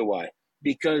I'll tell you why.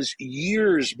 Because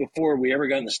years before we ever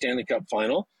got in the Stanley Cup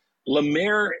final,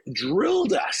 Lemaire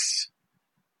drilled us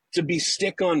to be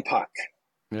stick on puck.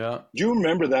 Yeah. Do you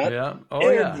remember that? Yeah.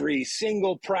 Every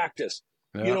single practice.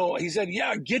 Yeah. He said,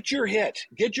 get your hit,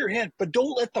 but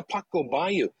don't let the puck go by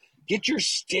you. Get your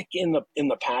stick in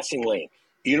the passing lane.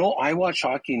 I watch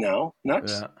hockey now,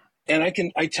 Nux, and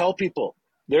I tell people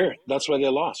that's why they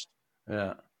lost.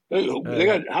 Yeah. They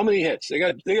got how many hits? They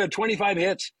got 25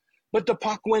 hits, but the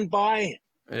puck went by.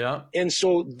 Yeah. And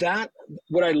so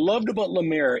what I loved about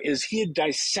Lemaire is he had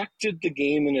dissected the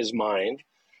game in his mind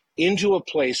into a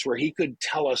place where he could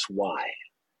tell us why.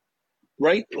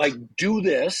 Right? Like, do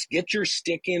this, get your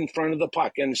stick in front of the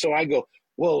puck. And so I go,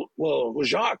 well,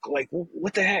 Jacques, like,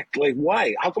 what the heck? Like,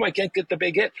 why? How come I can't get the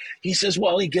big hit? He says,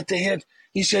 well, he get the hit.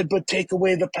 He said, but take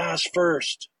away the pass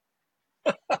first.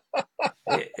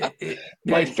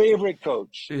 My favorite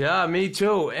coach. Yeah, me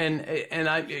too. And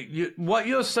what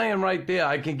you're saying right there,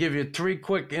 I can give you 3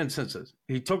 quick instances.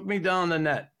 He took me down the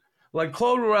net. Like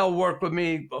Claude Ruel worked with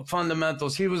me,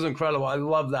 fundamentals. He was incredible. I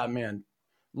love that man.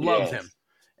 Loved him.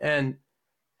 And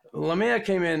Lemaire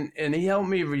came in and he helped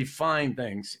me refine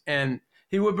things. And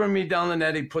he would bring me down the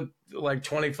net. He'd put like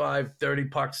 25, 30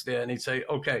 pucks there. And he'd say,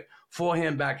 okay,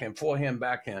 forehand, backhand, forehand,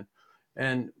 backhand.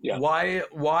 And why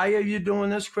are you doing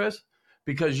this, Chris?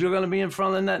 Because you're going to be in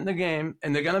front of the net in the game,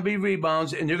 and they're going to be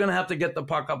rebounds, and you're going to have to get the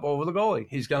puck up over the goalie.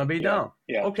 He's going to be down.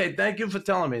 Yeah. Okay, thank you for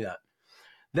telling me that.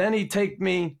 Then he'd take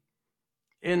me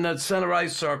in the center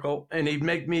ice circle, and he'd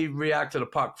make me react to the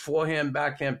puck, forehand,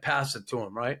 backhand, pass it to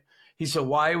him, right? He said,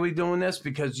 why are we doing this?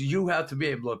 Because you have to be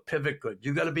able to pivot good.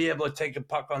 You got to be able to take a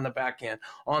puck on the backhand,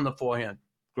 on the forehand.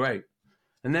 Great.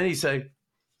 And then he'd say,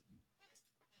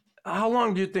 how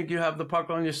long do you think you have the puck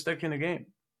on your stick in a game?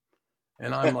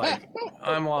 And I'm like,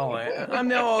 I'm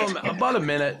there about a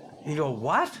minute. He go,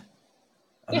 what?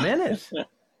 A minute?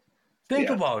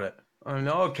 Think about it. I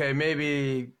know, okay,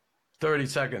 maybe 30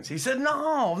 seconds. He said,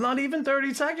 no, not even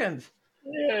 30 seconds.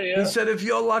 Yeah. He said, if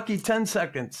you're lucky, 10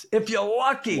 seconds. If you're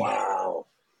lucky. Wow.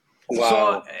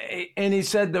 So, and he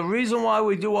said, the reason why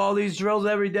we do all these drills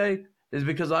every day is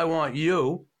because I want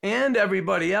you and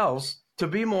everybody else to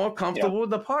be more comfortable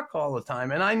with the puck all the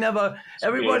time. And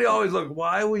everybody always look,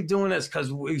 why are we doing this?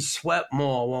 Because we sweat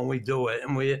more when we do it.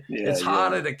 And it's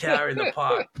harder to carry the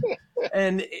puck.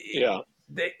 And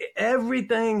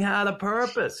everything had a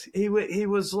purpose. He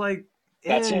was like,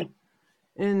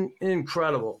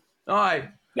 incredible. All right.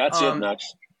 That's it, Nux.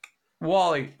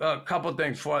 Wally, a couple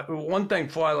things. One thing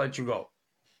before I let you go.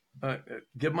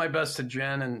 Give my best to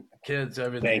Jen and kids,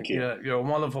 everything. Thank you. You're a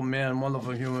wonderful man,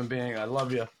 wonderful human being. I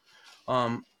love you.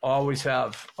 Always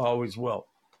have, always will.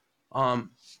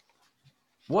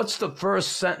 What's the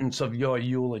first sentence of your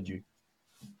eulogy?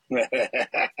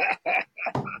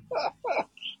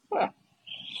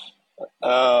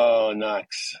 Oh, Nux,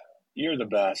 you're the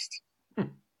best.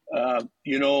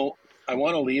 I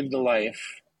want to leave the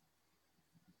life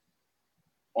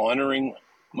honoring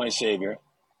my Savior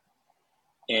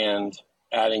and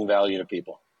adding value to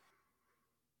people.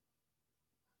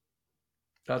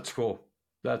 That's cool.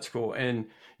 That's cool. And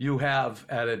you have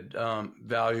added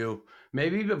value.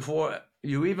 Maybe before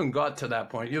you even got to that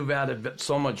point, you've added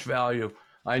so much value,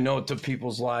 I know, to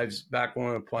people's lives back when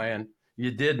we were playing.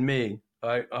 You did me.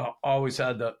 I always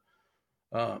had the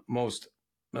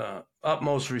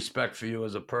utmost respect for you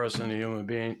as a person, a human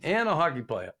being, and a hockey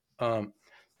player.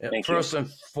 First and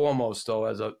foremost, though,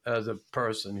 as a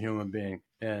person, human being.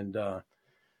 And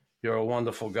you're a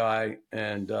wonderful guy,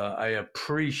 and I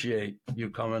appreciate you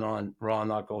coming on Raw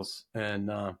Knuckles. And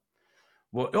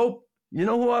you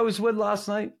know who I was with last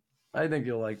night? I think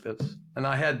you'll like this. And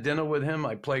I had dinner with him.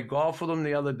 I played golf with him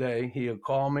the other day. He had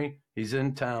called me. He's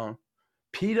in town.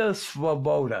 Peter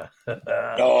Svoboda.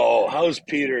 Oh, how's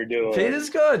Peter doing? Peter's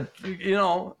good. You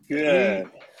know. Good.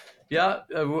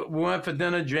 We went for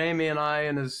dinner, Jamie and I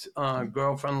and his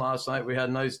girlfriend last night. We had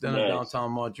a nice dinner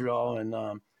downtown Montreal.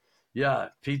 And,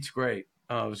 Pete's great.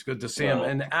 It was good to see him.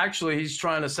 And actually, he's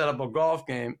trying to set up a golf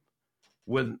game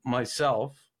with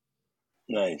myself.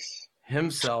 Nice.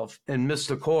 Himself and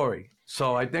Mr. Corey.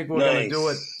 So I think we're going to do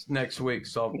it next week.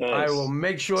 So I will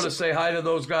make sure to say hi to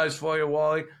those guys for you,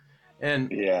 Wally. And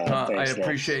I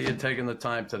appreciate you taking the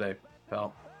time today,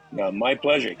 pal. No, my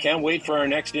pleasure. Can't wait for our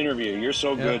next interview. You're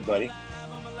so good, buddy.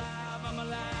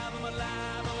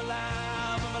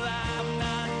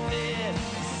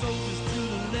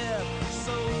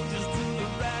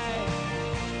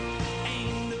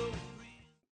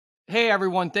 Hey,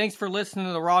 everyone. Thanks for listening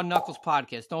to the Raw Knuckles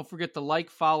podcast. Don't forget to like,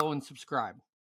 follow, and subscribe.